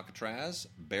Escape from Alcatraz.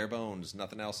 Bare bones,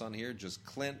 nothing else on here. Just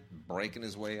Clint breaking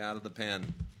his way out of the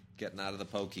pen, getting out of the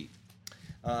pokey.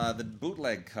 The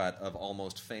bootleg cut of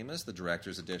Almost Famous, the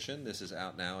director's edition. This is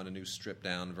out now in a new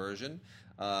stripped-down version.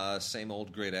 Same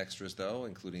old great extras, though,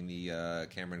 including the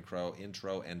Cameron Crowe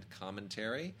intro and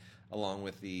commentary, along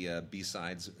with the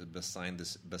B-sides,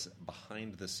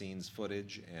 behind-the-scenes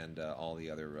footage, and all the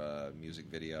other music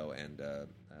video and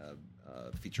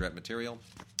featurette material.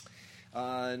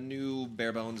 New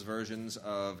bare-bones versions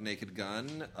of Naked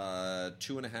Gun,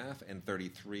 2.5 and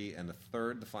 33 and a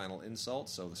third, the final insult,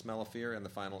 so The Smell of Fear and the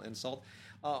final insult.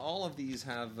 All of these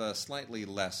have slightly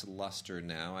less luster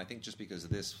now, I think just because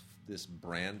this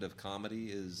brand of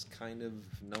comedy is kind of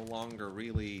no longer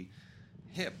really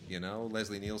hip,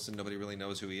 Leslie Nielsen, nobody really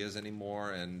knows who he is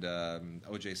anymore, and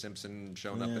O.J. Simpson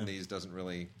showing up in these doesn't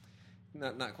really...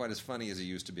 Not quite as funny as he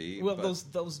used to be. Well,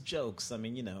 those jokes, I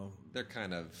mean, they're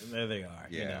kind of... There they are.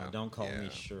 Yeah, Don't call me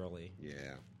Shirley.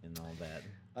 Yeah. And all that.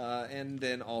 And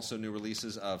then also new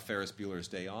releases of Ferris Bueller's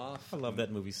Day Off. I love that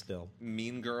movie still.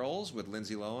 Mean Girls with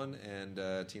Lindsay Lohan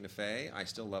and Tina Fey. I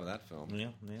still love that film. Yeah.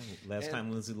 Last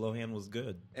time Lindsay Lohan was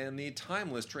good. And the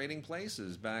timeless Trading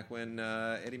Places, back when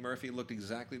Eddie Murphy looked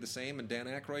exactly the same and Dan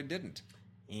Aykroyd didn't.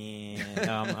 And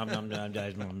I'm not going to lie.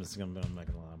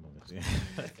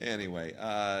 Anyway,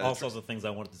 all sorts of things I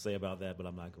wanted to say about that, but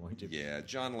I'm not going to. Yeah,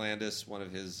 John Landis, one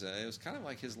of his. It was kind of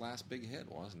like his last big hit,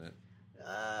 wasn't it?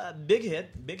 Big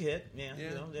hit. Yeah.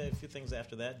 A few things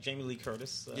after that. Jamie Lee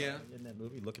Curtis in that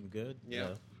movie, looking good.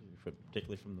 Yeah,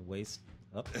 particularly from the waist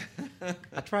up.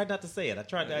 I tried not to say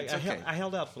it. I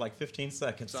held out for like 15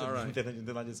 seconds. It's all right.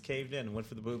 Then I just caved in and went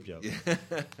for the boob joke. Yeah.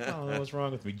 I don't know what's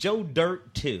wrong with me. Joe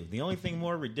Dirt 2. The only thing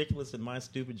more ridiculous than my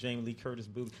stupid Jamie Lee Curtis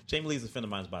boob. Jamie Lee's a friend of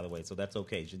mine, by the way, so that's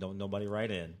okay. Nobody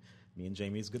write in. Me and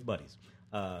Jamie's good buddies.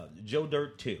 Joe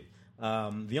Dirt 2.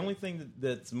 The only thing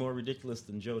that's more ridiculous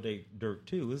than Joe Dirt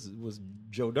 2 was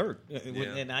Joe Dirt. Yeah.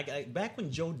 And I back when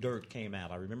Joe Dirt came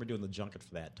out, I remember doing the junket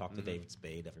for that. Talked to David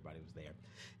Spade. Everybody was there.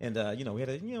 And, we had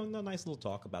a nice little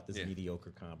talk about this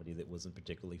mediocre comedy that wasn't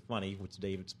particularly funny, which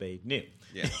David Spade knew.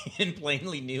 Yeah. And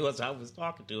plainly knew as I was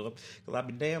talking to him. Because I'd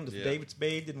be damned if David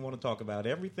Spade didn't want to talk about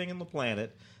everything on the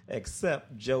planet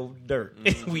except Joe Dirt.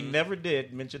 Mm-hmm. We never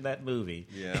did mention that movie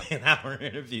in our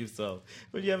interview.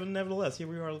 But nevertheless, here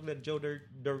we are looking at Joe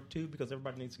Dirt 2 because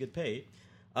everybody needs to get paid.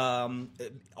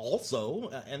 Also,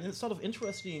 and it's sort of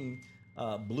interesting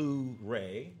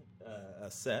Blu-ray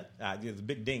set. There's a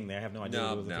big ding there. I have no idea.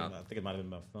 No. I think it might have been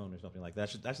my phone or something like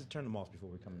that. I should turn them off before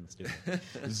we come in the studio.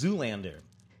 Zoolander.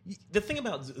 The thing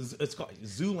about it's called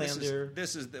Zoolander.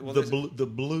 This is the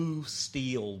Blue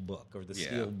Steel book or the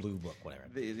Steel Blue book, whatever.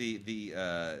 We've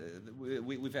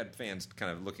had fans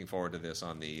kind of looking forward to this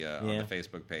on the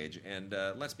Facebook page, and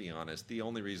let's be honest, the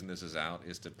only reason this is out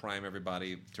is to prime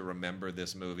everybody to remember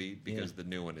this movie because the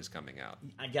new one is coming out.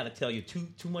 I got to tell you, too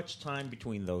much time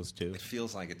between those two. It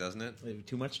feels like it, doesn't it?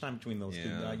 Too much time between those two.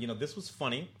 This was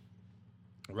funny.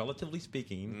 Relatively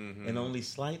speaking, and only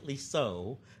slightly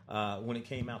so when it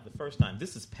came out the first time.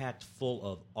 This is packed full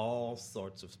of all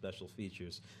sorts of special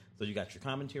features. So you got your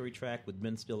commentary track with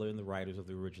Ben Stiller and the writers of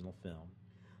the original film.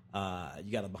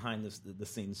 You got a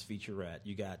behind-the-scenes featurette.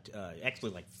 You got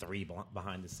actually like 3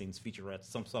 behind-the-scenes featurettes,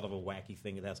 some sort of a wacky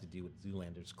thing that has to do with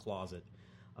Zoolander's closet.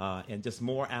 And just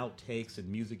more outtakes and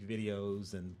music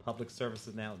videos and public service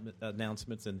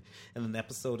announcements and an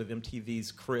episode of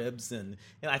MTV's Cribs and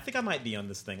I think I might be on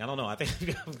this thing. I don't know. I think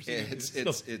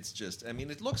it's just. I mean,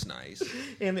 it looks nice.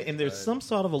 And there's some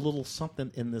sort of a little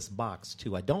something in this box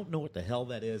too. I don't know what the hell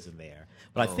that is in there,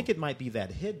 but I think it might be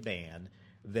that headband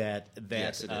that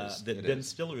Ben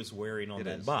Stiller is wearing on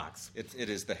that box. It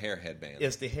is the hair headband.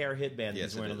 It's the hair headband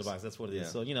he's wearing on the box. That's what it is.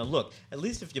 So look, at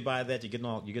least if you buy that, you're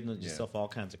getting yourself all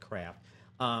kinds of crap.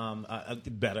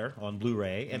 Better on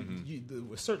Blu-ray, and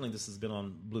certainly this has been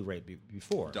on Bluray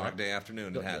before. Dog Day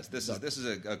Afternoon. It has. This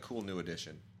is a cool new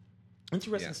edition.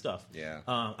 Interesting stuff. Yeah.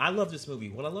 I love this movie.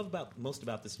 What I love most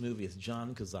about this movie is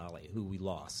John Cazale, who we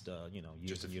lost,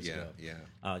 years and years ago.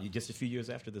 Yeah. Just a few years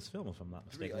after this film, if I'm not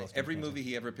mistaken. Every movie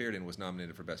he ever appeared in was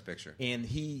nominated for Best Picture. And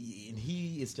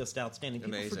he is just outstanding.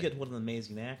 People forget what an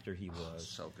amazing actor he was.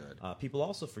 So good. People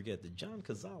also forget that John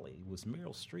Cazale was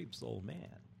Meryl Streep's old man.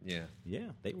 Yeah. Yeah,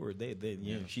 they were.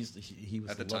 He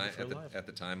was at the time at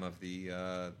the time of the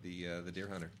Deer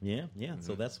Hunter. Yeah. Mm-hmm.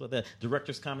 So that's what the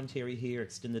director's commentary here,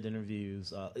 extended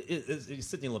interviews. It's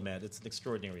Sidney Lumet. It's an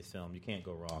extraordinary film. You can't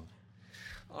go wrong.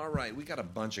 All right, we got a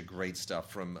bunch of great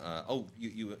stuff from.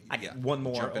 One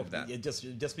more. Jump into that.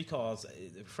 Just because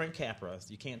Frank Capra,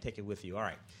 you can't take it with you. All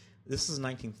right, this is a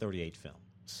 1938 film.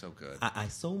 So good. I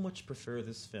so much prefer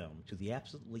this film to the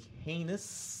absolutely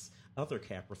heinous other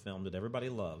Capra film that everybody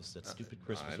loves, that stupid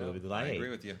Christmas movie that I hate. I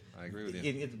agree with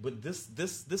you. But this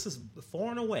is far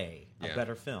and away a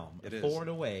better film. It is. Far and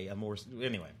away a more...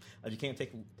 Anyway, you can't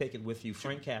take it with you.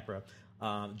 Frank Capra,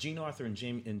 Gene Arthur, and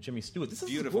Jimmy Stewart. This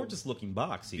is a gorgeous-looking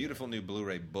box here. Beautiful new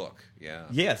Blu-ray book, yeah.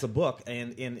 Yeah, it's a book.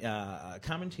 And in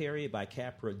commentary by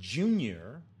Capra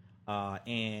Jr.,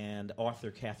 and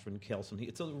Arthur Catherine Kelson.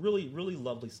 It's a really, really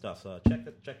lovely stuff.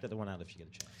 Check that one out if you get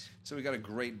a chance. So we got a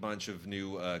great bunch of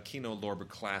new Kino Lorber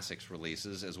Classics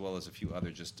releases, as well as a few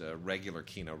other just regular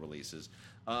Kino releases.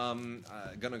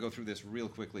 Gonna go through this real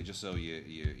quickly, just so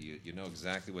you know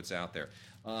exactly what's out there.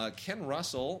 Ken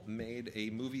Russell made a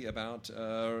movie about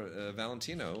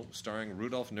Valentino, starring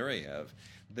Rudolf Nureyev.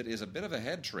 That is a bit of a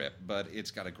head trip, but it's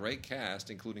got a great cast,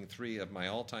 including three of my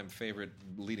all-time favorite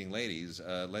leading ladies,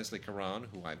 Leslie Caron,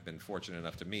 who I've been fortunate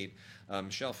enough to meet,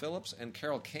 Michelle Phillips, and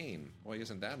Carol Kane. Boy,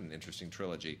 isn't that an interesting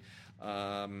trilogy?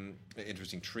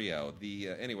 Interesting trio.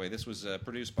 Anyway, this was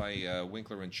produced by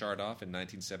Winkler and Chardoff in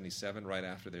 1977, right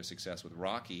after their success with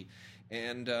Rocky.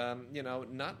 And,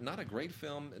 not a great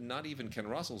film, not even Ken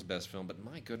Russell's best film, but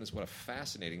my goodness, what a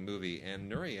fascinating movie. And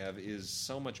Nureyev is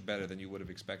so much better than you would have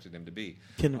expected him to be.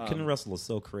 Ken Russell is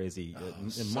so crazy.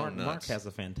 And so Mark has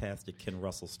a fantastic Ken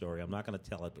Russell story. I'm not going to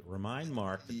tell it, but remind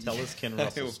Mark to tell his Ken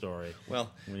Russell story when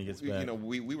he gets back.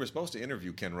 We were supposed to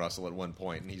interview Ken Russell at one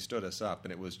point, and he stood us up,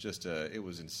 and it was just it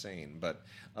was insane. But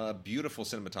beautiful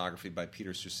cinematography by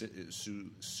Peter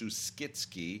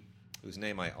Suskitsky, whose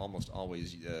name I almost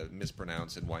always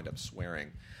mispronounce and wind up swearing.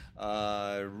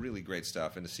 Really great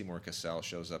stuff. And Seymour Cassel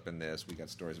shows up in this. We got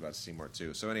stories about Seymour,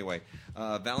 too. So anyway,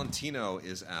 Valentino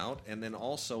is out. And then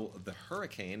also The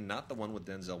Hurricane, not the one with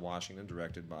Denzel Washington,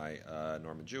 directed by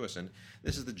Norman Jewison.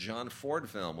 This is the John Ford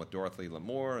film with Dorothy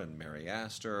Lamour and Mary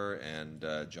Astor and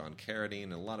John Carradine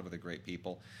and a lot of other great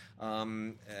people.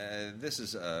 This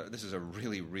is a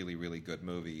really, really, really good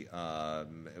movie.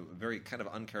 Very kind of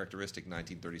uncharacteristic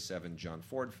 1937 John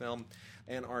Ford film.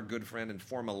 And our good friend and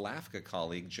former LAFCA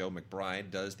colleague Joe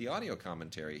McBride does the audio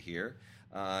commentary here.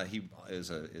 He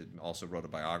also wrote a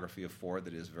biography of Ford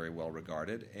that is very well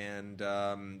regarded. And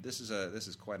this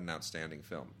is quite an outstanding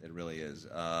film. It really is.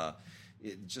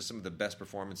 Just some of the best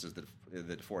performances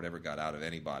that Ford ever got out of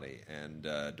anybody. And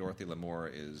Dorothy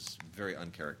Lamour is very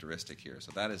uncharacteristic here.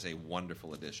 So that is a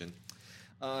wonderful addition.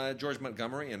 George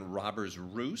Montgomery and Robber's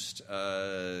Roost,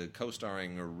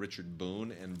 co-starring Richard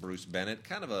Boone and Bruce Bennett.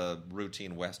 Kind of a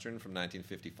routine Western from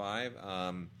 1955.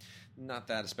 Not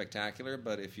that spectacular,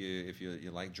 but if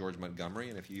you like George Montgomery,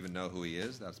 and if you even know who he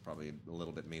is, that's probably a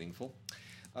little bit meaningful.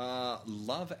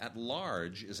 Love at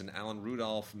Large is an Alan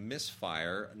Rudolph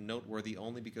misfire, noteworthy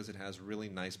only because it has really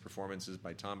nice performances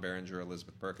by Tom Berenger,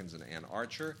 Elizabeth Perkins, and Ann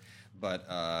Archer, but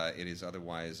it is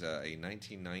otherwise one of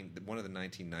the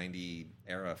 1990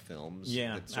 era films.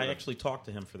 Yeah, I actually talked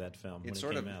to him for that film when it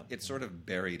came out. It sort of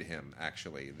buried him,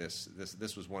 actually. This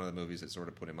was one of the movies that sort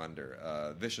of put him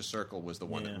under. Vicious Circle was the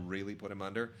one that really put him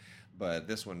under. But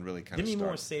this one really kind of Demi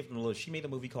Moore saved him a little. She made a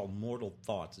movie called Mortal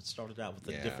Thoughts. It started out with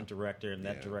a different director, and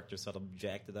that director sort of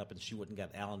jacked it up, and she wouldn't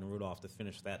get Alan Rudolph to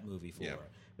finish that movie for her.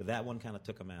 But that one kind of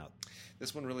took him out.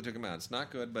 This one really took him out. It's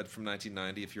not good, but from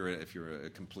 1990, if you're a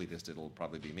completist, it'll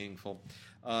probably be meaningful.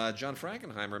 John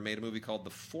Frankenheimer made a movie called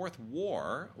The Fourth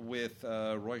War with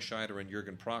Roy Scheider and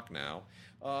Jürgen Prochnow,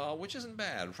 which isn't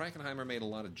bad. Frankenheimer made a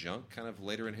lot of junk kind of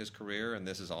later in his career, and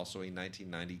this is also a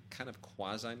 1990 kind of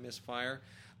quasi-misfire.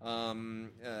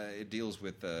 It deals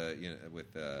with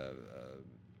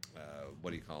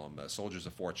what do you call them? Soldiers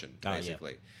of Fortune,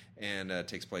 basically, and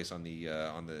takes place on the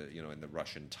in the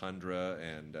Russian tundra,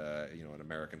 and an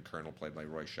American colonel played by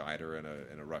Roy Scheider and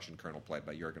a Russian colonel played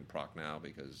by Jürgen Prochnow,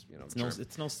 because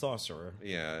it's no sorcerer.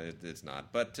 Yeah, it's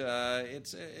not, but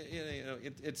it's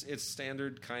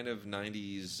standard kind of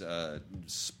 90s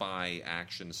spy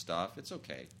action stuff. It's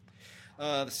okay.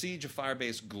 The Siege of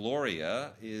Firebase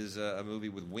Gloria is a movie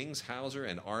with Wings Hauser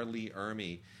and R. Lee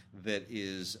Ermey that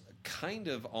is kind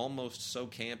of almost so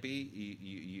campy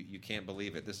you can't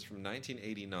believe it. This is from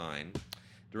 1989,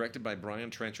 directed by Brian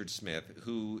Trenchard Smith,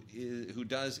 who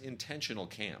does intentional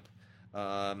camp.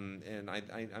 And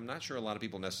I'm not sure a lot of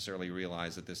people necessarily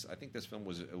realize that this. I think this film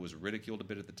was ridiculed a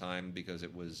bit at the time because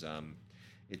it was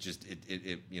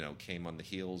it came on the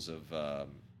heels of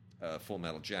Full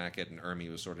Metal Jacket, and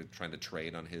Ermey was sort of trying to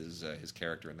trade on his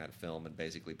character in that film and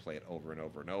basically play it over and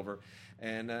over and over.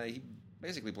 And he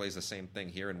basically plays the same thing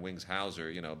here in Wings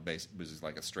Hauser. Was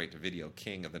like a straight-to-video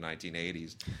king of the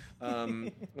 1980s.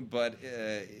 But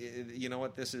you know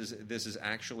what? This is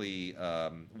actually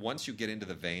once you get into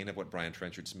the vein of what Brian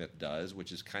Trenchard Smith does,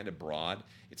 which is kind of broad.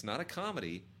 It's not a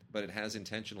comedy, but it has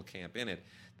intentional camp in it.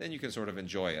 Then you can sort of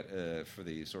enjoy it for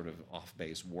the sort of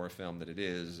off-base war film that it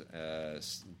is,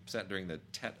 set during the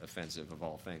Tet Offensive of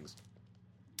all things.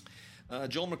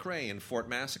 Joel McCrea in Fort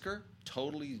Massacre,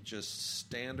 totally just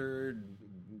standard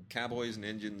cowboys and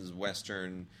Indians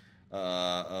western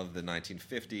of the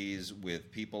 1950s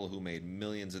with people who made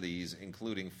millions of these,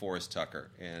 including Forrest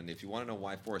Tucker. And if you want to know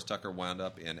why Forrest Tucker wound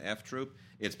up in F Troop,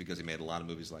 it's because he made a lot of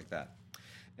movies like that.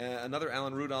 Another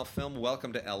Alan Rudolph film,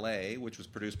 Welcome to L.A., which was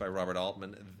produced by Robert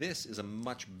Altman. This is a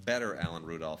much better Alan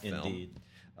Rudolph film. Indeed.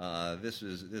 This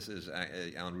is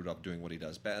Alan Rudolph doing what he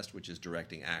does best, which is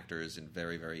directing actors in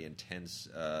very, very intense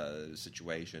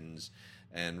situations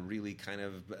and really kind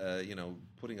of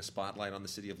putting a spotlight on the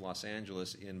city of Los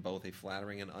Angeles in both a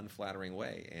flattering and unflattering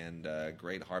way. And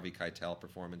great Harvey Keitel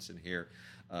performance in here.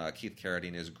 Keith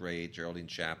Carradine is great. Geraldine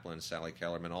Chaplin, Sally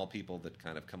Kellerman, all people that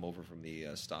kind of come over from the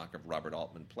stock of Robert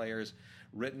Altman players.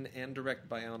 Written and directed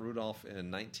by Alan Rudolph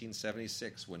in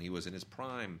 1976 when he was in his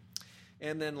prime.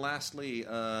 And then lastly,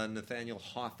 Nathaniel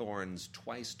Hawthorne's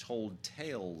Twice Told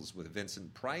Tales with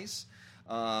Vincent Price.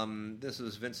 This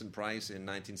is Vincent Price in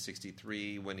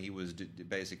 1963 when he was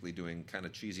basically doing kind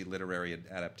of cheesy literary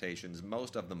adaptations,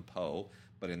 most of them Poe,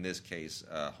 but in this case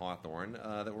Hawthorne,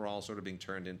 that were all sort of being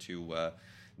turned into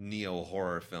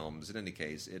neo-horror films. In any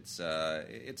case, it's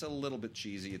a little bit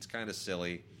cheesy. It's kind of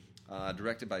silly.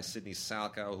 Directed by Sidney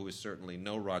Salkow, who is certainly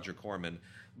no Roger Corman.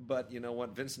 But you know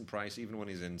what? Vincent Price, even when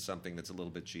he's in something that's a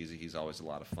little bit cheesy, he's always a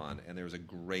lot of fun. And there's a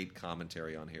great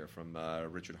commentary on here from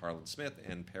Richard Harlan Smith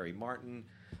and Perry Martin,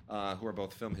 who are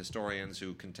both film historians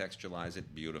who contextualize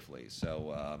it beautifully.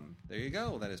 So there you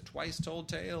go. That is Twice Told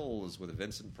Tales with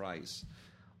Vincent Price.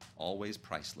 Always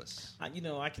priceless. I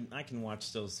can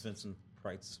watch those Vincent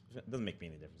Price. It doesn't make me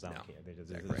any difference. I don't care.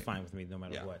 They're fine with me no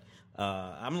matter what.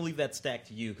 I'm going to leave that stack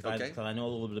to you because I know a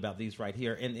little bit about these right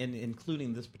here, and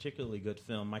including this particularly good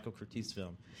film, Michael Curtiz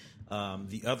film.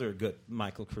 The other good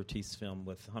Michael Curtiz film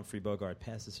with Humphrey Bogart,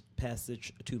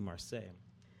 Passage to Marseille.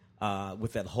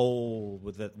 With that whole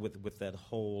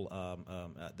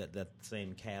that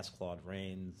same cast, Claude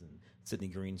Rains and Sidney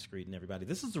Greenstreet and everybody.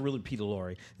 This is a really Peter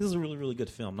Lorre. This is a really, really good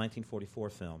film, 1944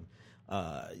 film.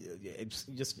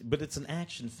 But it's an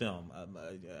action film,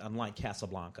 unlike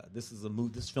Casablanca. This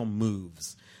film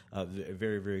moves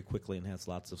very, very quickly and has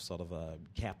lots of sort of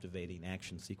captivating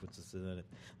action sequences in it.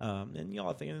 And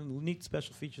I think neat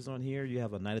special features on here. You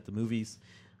have A Night at the Movies.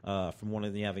 You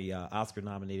have a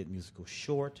Oscar-nominated musical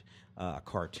short, a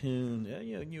cartoon.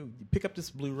 You pick up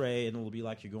this Blu-ray and it'll be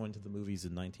like you're going to the movies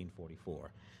in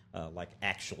 1944. Like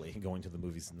actually going to the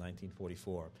movies in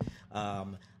 1944.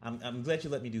 I'm glad you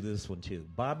let me do this one too.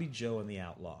 Bobby Joe and the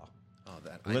Outlaw.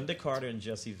 Linda Carter and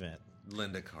Jesse Vendt.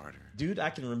 Linda Carter. Dude, I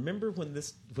can remember when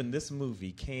this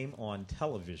movie came on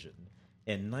television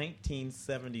in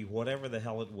 1970, whatever the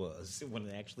hell it was, when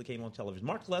it actually came on television.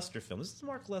 Mark Lester film. This is a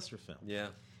Mark Lester film. Yeah.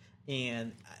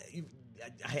 And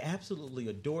I absolutely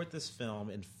adored this film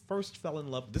and first fell in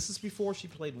love. This is before she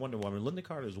played Wonder Woman. Linda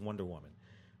Carter is Wonder Woman.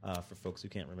 For folks who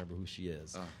can't remember who she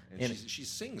is, and she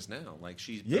sings now. Like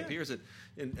she appears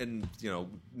in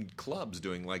clubs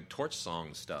doing like torch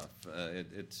song stuff.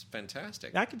 It's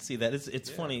fantastic. I can see that.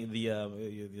 It's funny.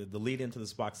 The lead into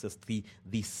this box says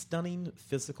the stunning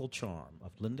physical charm of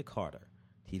Linda Carter,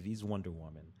 TV's Wonder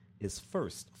Woman, is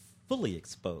first fully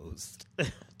exposed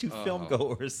to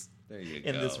filmgoers.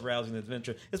 In this rousing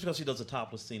adventure. It's because she does a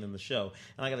topless scene in the show.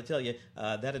 And I got to tell you,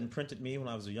 that imprinted me when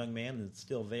I was a young man, and it's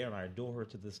still there, and I adore her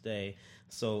to this day.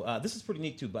 So this is pretty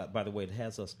neat, too, by the way. It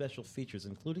has special features,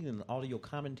 including an audio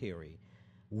commentary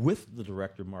with the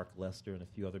director, Mark Lester, and a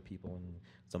few other people, and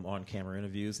some on-camera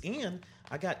interviews. And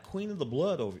I got Queen of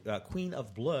Blood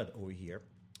over here,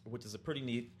 which is a pretty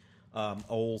neat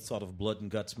old sort of blood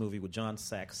and guts movie with John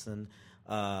Saxon,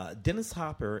 Dennis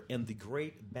Hopper, and the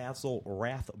great Basil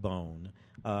Rathbone,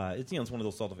 It's it's one of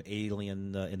those sort of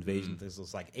alien invasion things.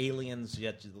 It's like aliens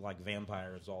yet like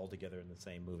vampires all together in the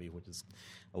same movie, which is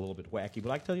a little bit wacky.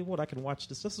 But I tell you what, I can watch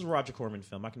this. This is a Roger Corman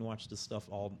film. I can watch this stuff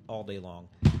all day long.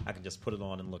 I can just put it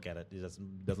on and look at it. It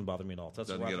doesn't bother me at all. So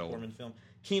that's a Roger Corman film.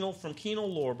 From Kino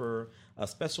Lorber.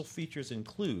 Special features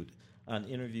include an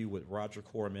interview with Roger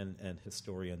Corman and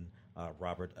historian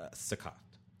Robert Sicott.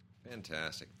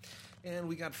 Fantastic. And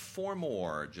we got just four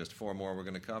more we're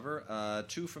going to cover.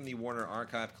 Two from the Warner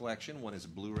Archive collection. One is a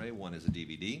Blu-ray, one is a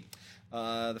DVD.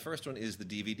 The first one is the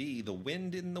DVD, The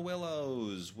Wind in the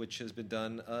Willows, which has been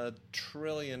done 1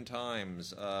 trillion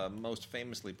times, most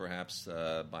famously perhaps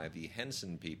by the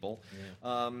Henson people.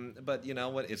 Yeah. But you know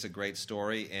what? It's a great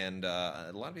story, and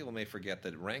a lot of people may forget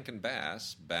that Rankin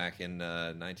Bass, back in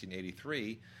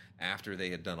 1983, after they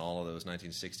had done all of those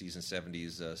 1960s and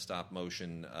 70s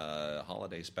stop-motion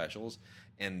holiday specials,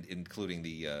 and including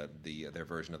their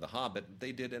version of The Hobbit,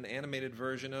 they did an animated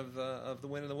version of The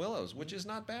Wind in the Willows, which is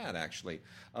not bad, actually.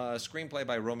 Screenplay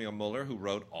by Romeo Muller, who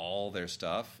wrote all their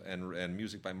stuff, and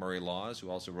music by Murray Laws,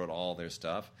 who also wrote all their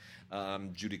stuff.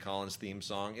 Judy Collins' theme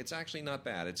song. It's actually not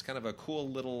bad. It's kind of a cool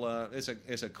little. It's a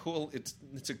cool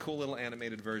little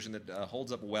animated version that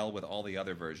holds up well with all the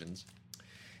other versions.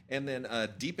 And then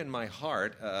Deep in My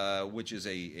Heart, which is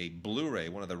a Blu-ray,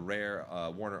 one of the rare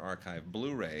Warner Archive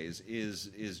Blu-rays,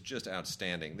 is just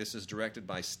outstanding. This is directed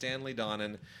by Stanley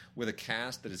Donen with a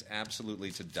cast that is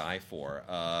absolutely to die for.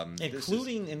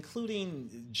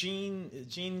 Including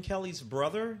Gene Kelly's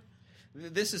brother.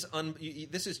 This is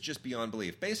just beyond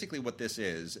belief. Basically, what this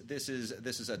is a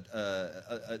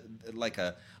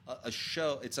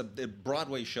show. It's a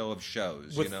Broadway show of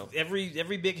shows. With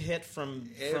every big hit from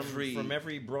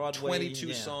every Broadway.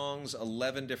 22 songs,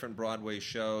 11 different Broadway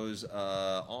shows.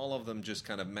 All of them just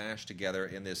kind of mashed together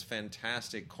in this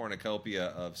fantastic cornucopia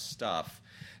of stuff.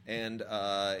 And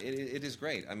it is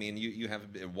great. I mean, you have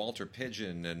Walter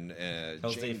Pidgeon and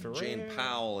Jane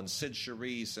Powell and Sid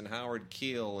Charisse and Howard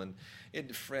Keel and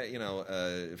Fred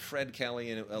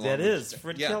Kelly. And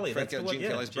Fred Kelly. Gene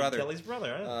Kelly's brother. Kelly's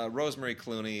brother. Rosemary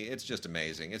Clooney. It's just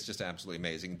amazing. It's just absolutely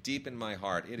amazing. Deep in My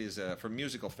Heart. It is for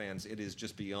musical fans. It is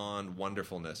just beyond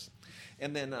wonderfulness.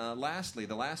 And then lastly,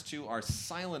 the last two are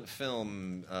silent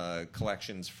film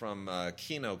collections from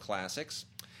Kino Classics.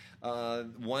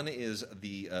 One is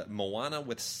the Moana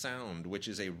with Sound, which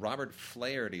is a Robert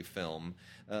Flaherty film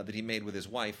that he made with his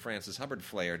wife, Frances Hubbard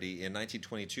Flaherty, in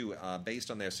 1922,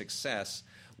 based on their success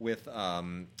with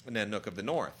Nanook of the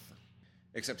North.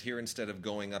 Except here, instead of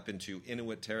going up into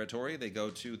Inuit territory, they go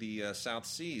to the South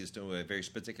Seas, to a very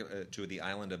particular to the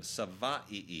island of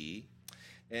Savaii,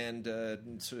 and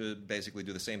to basically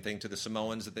do the same thing to the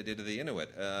Samoans that they did to the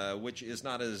Inuit, which is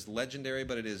not as legendary,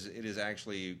 but it is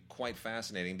actually quite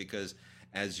fascinating because,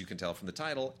 as you can tell from the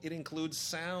title, it includes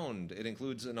sound. It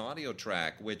includes an audio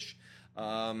track, which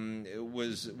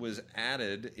was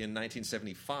added in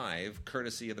 1975,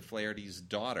 courtesy of the Flaherty's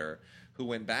daughter, who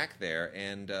went back there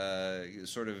and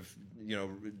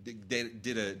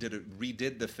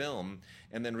redid the film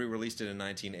and then re-released it in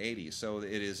 1980. So it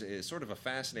is sort of a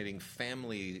fascinating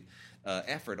family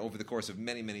effort over the course of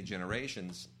many, many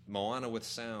generations. Moana with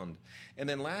Sound. And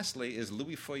then lastly is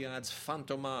Louis Feuillad's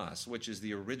Fantomas, which is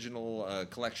the original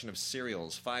collection of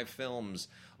serials, 5 films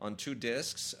on 2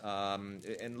 discs.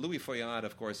 And Louis Feuillade,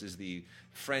 of course, is the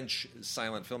French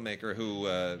silent filmmaker who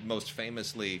most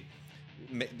famously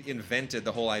invented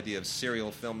the whole idea of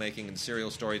serial filmmaking and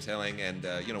serial storytelling, and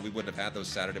we wouldn't have had those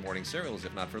Saturday morning serials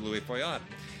if not for Louis Feuillade.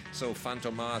 So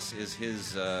Fantomas is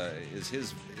his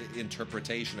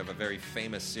interpretation of a very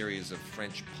famous series of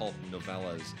French pulp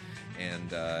novellas,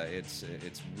 and it's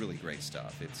really great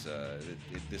stuff. This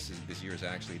year is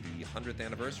actually the 100th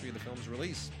anniversary of the film's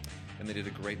release, and they did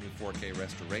a great new 4K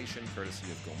restoration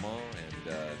courtesy of Gaumont and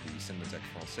the Cinémathèque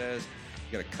Française.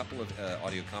 You got a couple of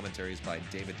audio commentaries by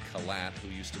David Kalat, who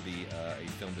used to be a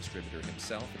film distributor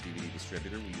himself, a DVD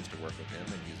distributor. We used to work with him,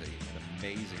 and he's an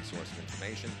amazing source of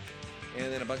information.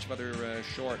 And then a bunch of other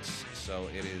shorts. So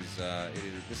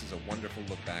this is a wonderful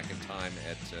look back in time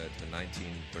at to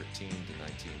 1913 to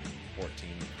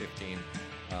 1914 and 15.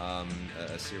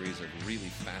 A series of really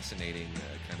fascinating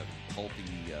kind of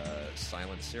pulpy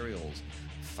silent serials.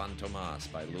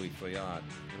 Fantomas by Louis Feuillade.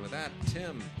 And with that,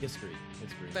 Tim. History.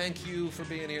 Thank you for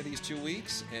being here these 2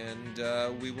 weeks, and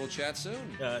we will chat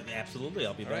soon. Absolutely.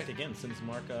 I'll be back again since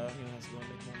Mark has to go and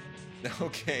make more money.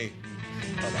 Okay.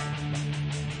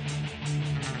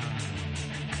 Bye-bye.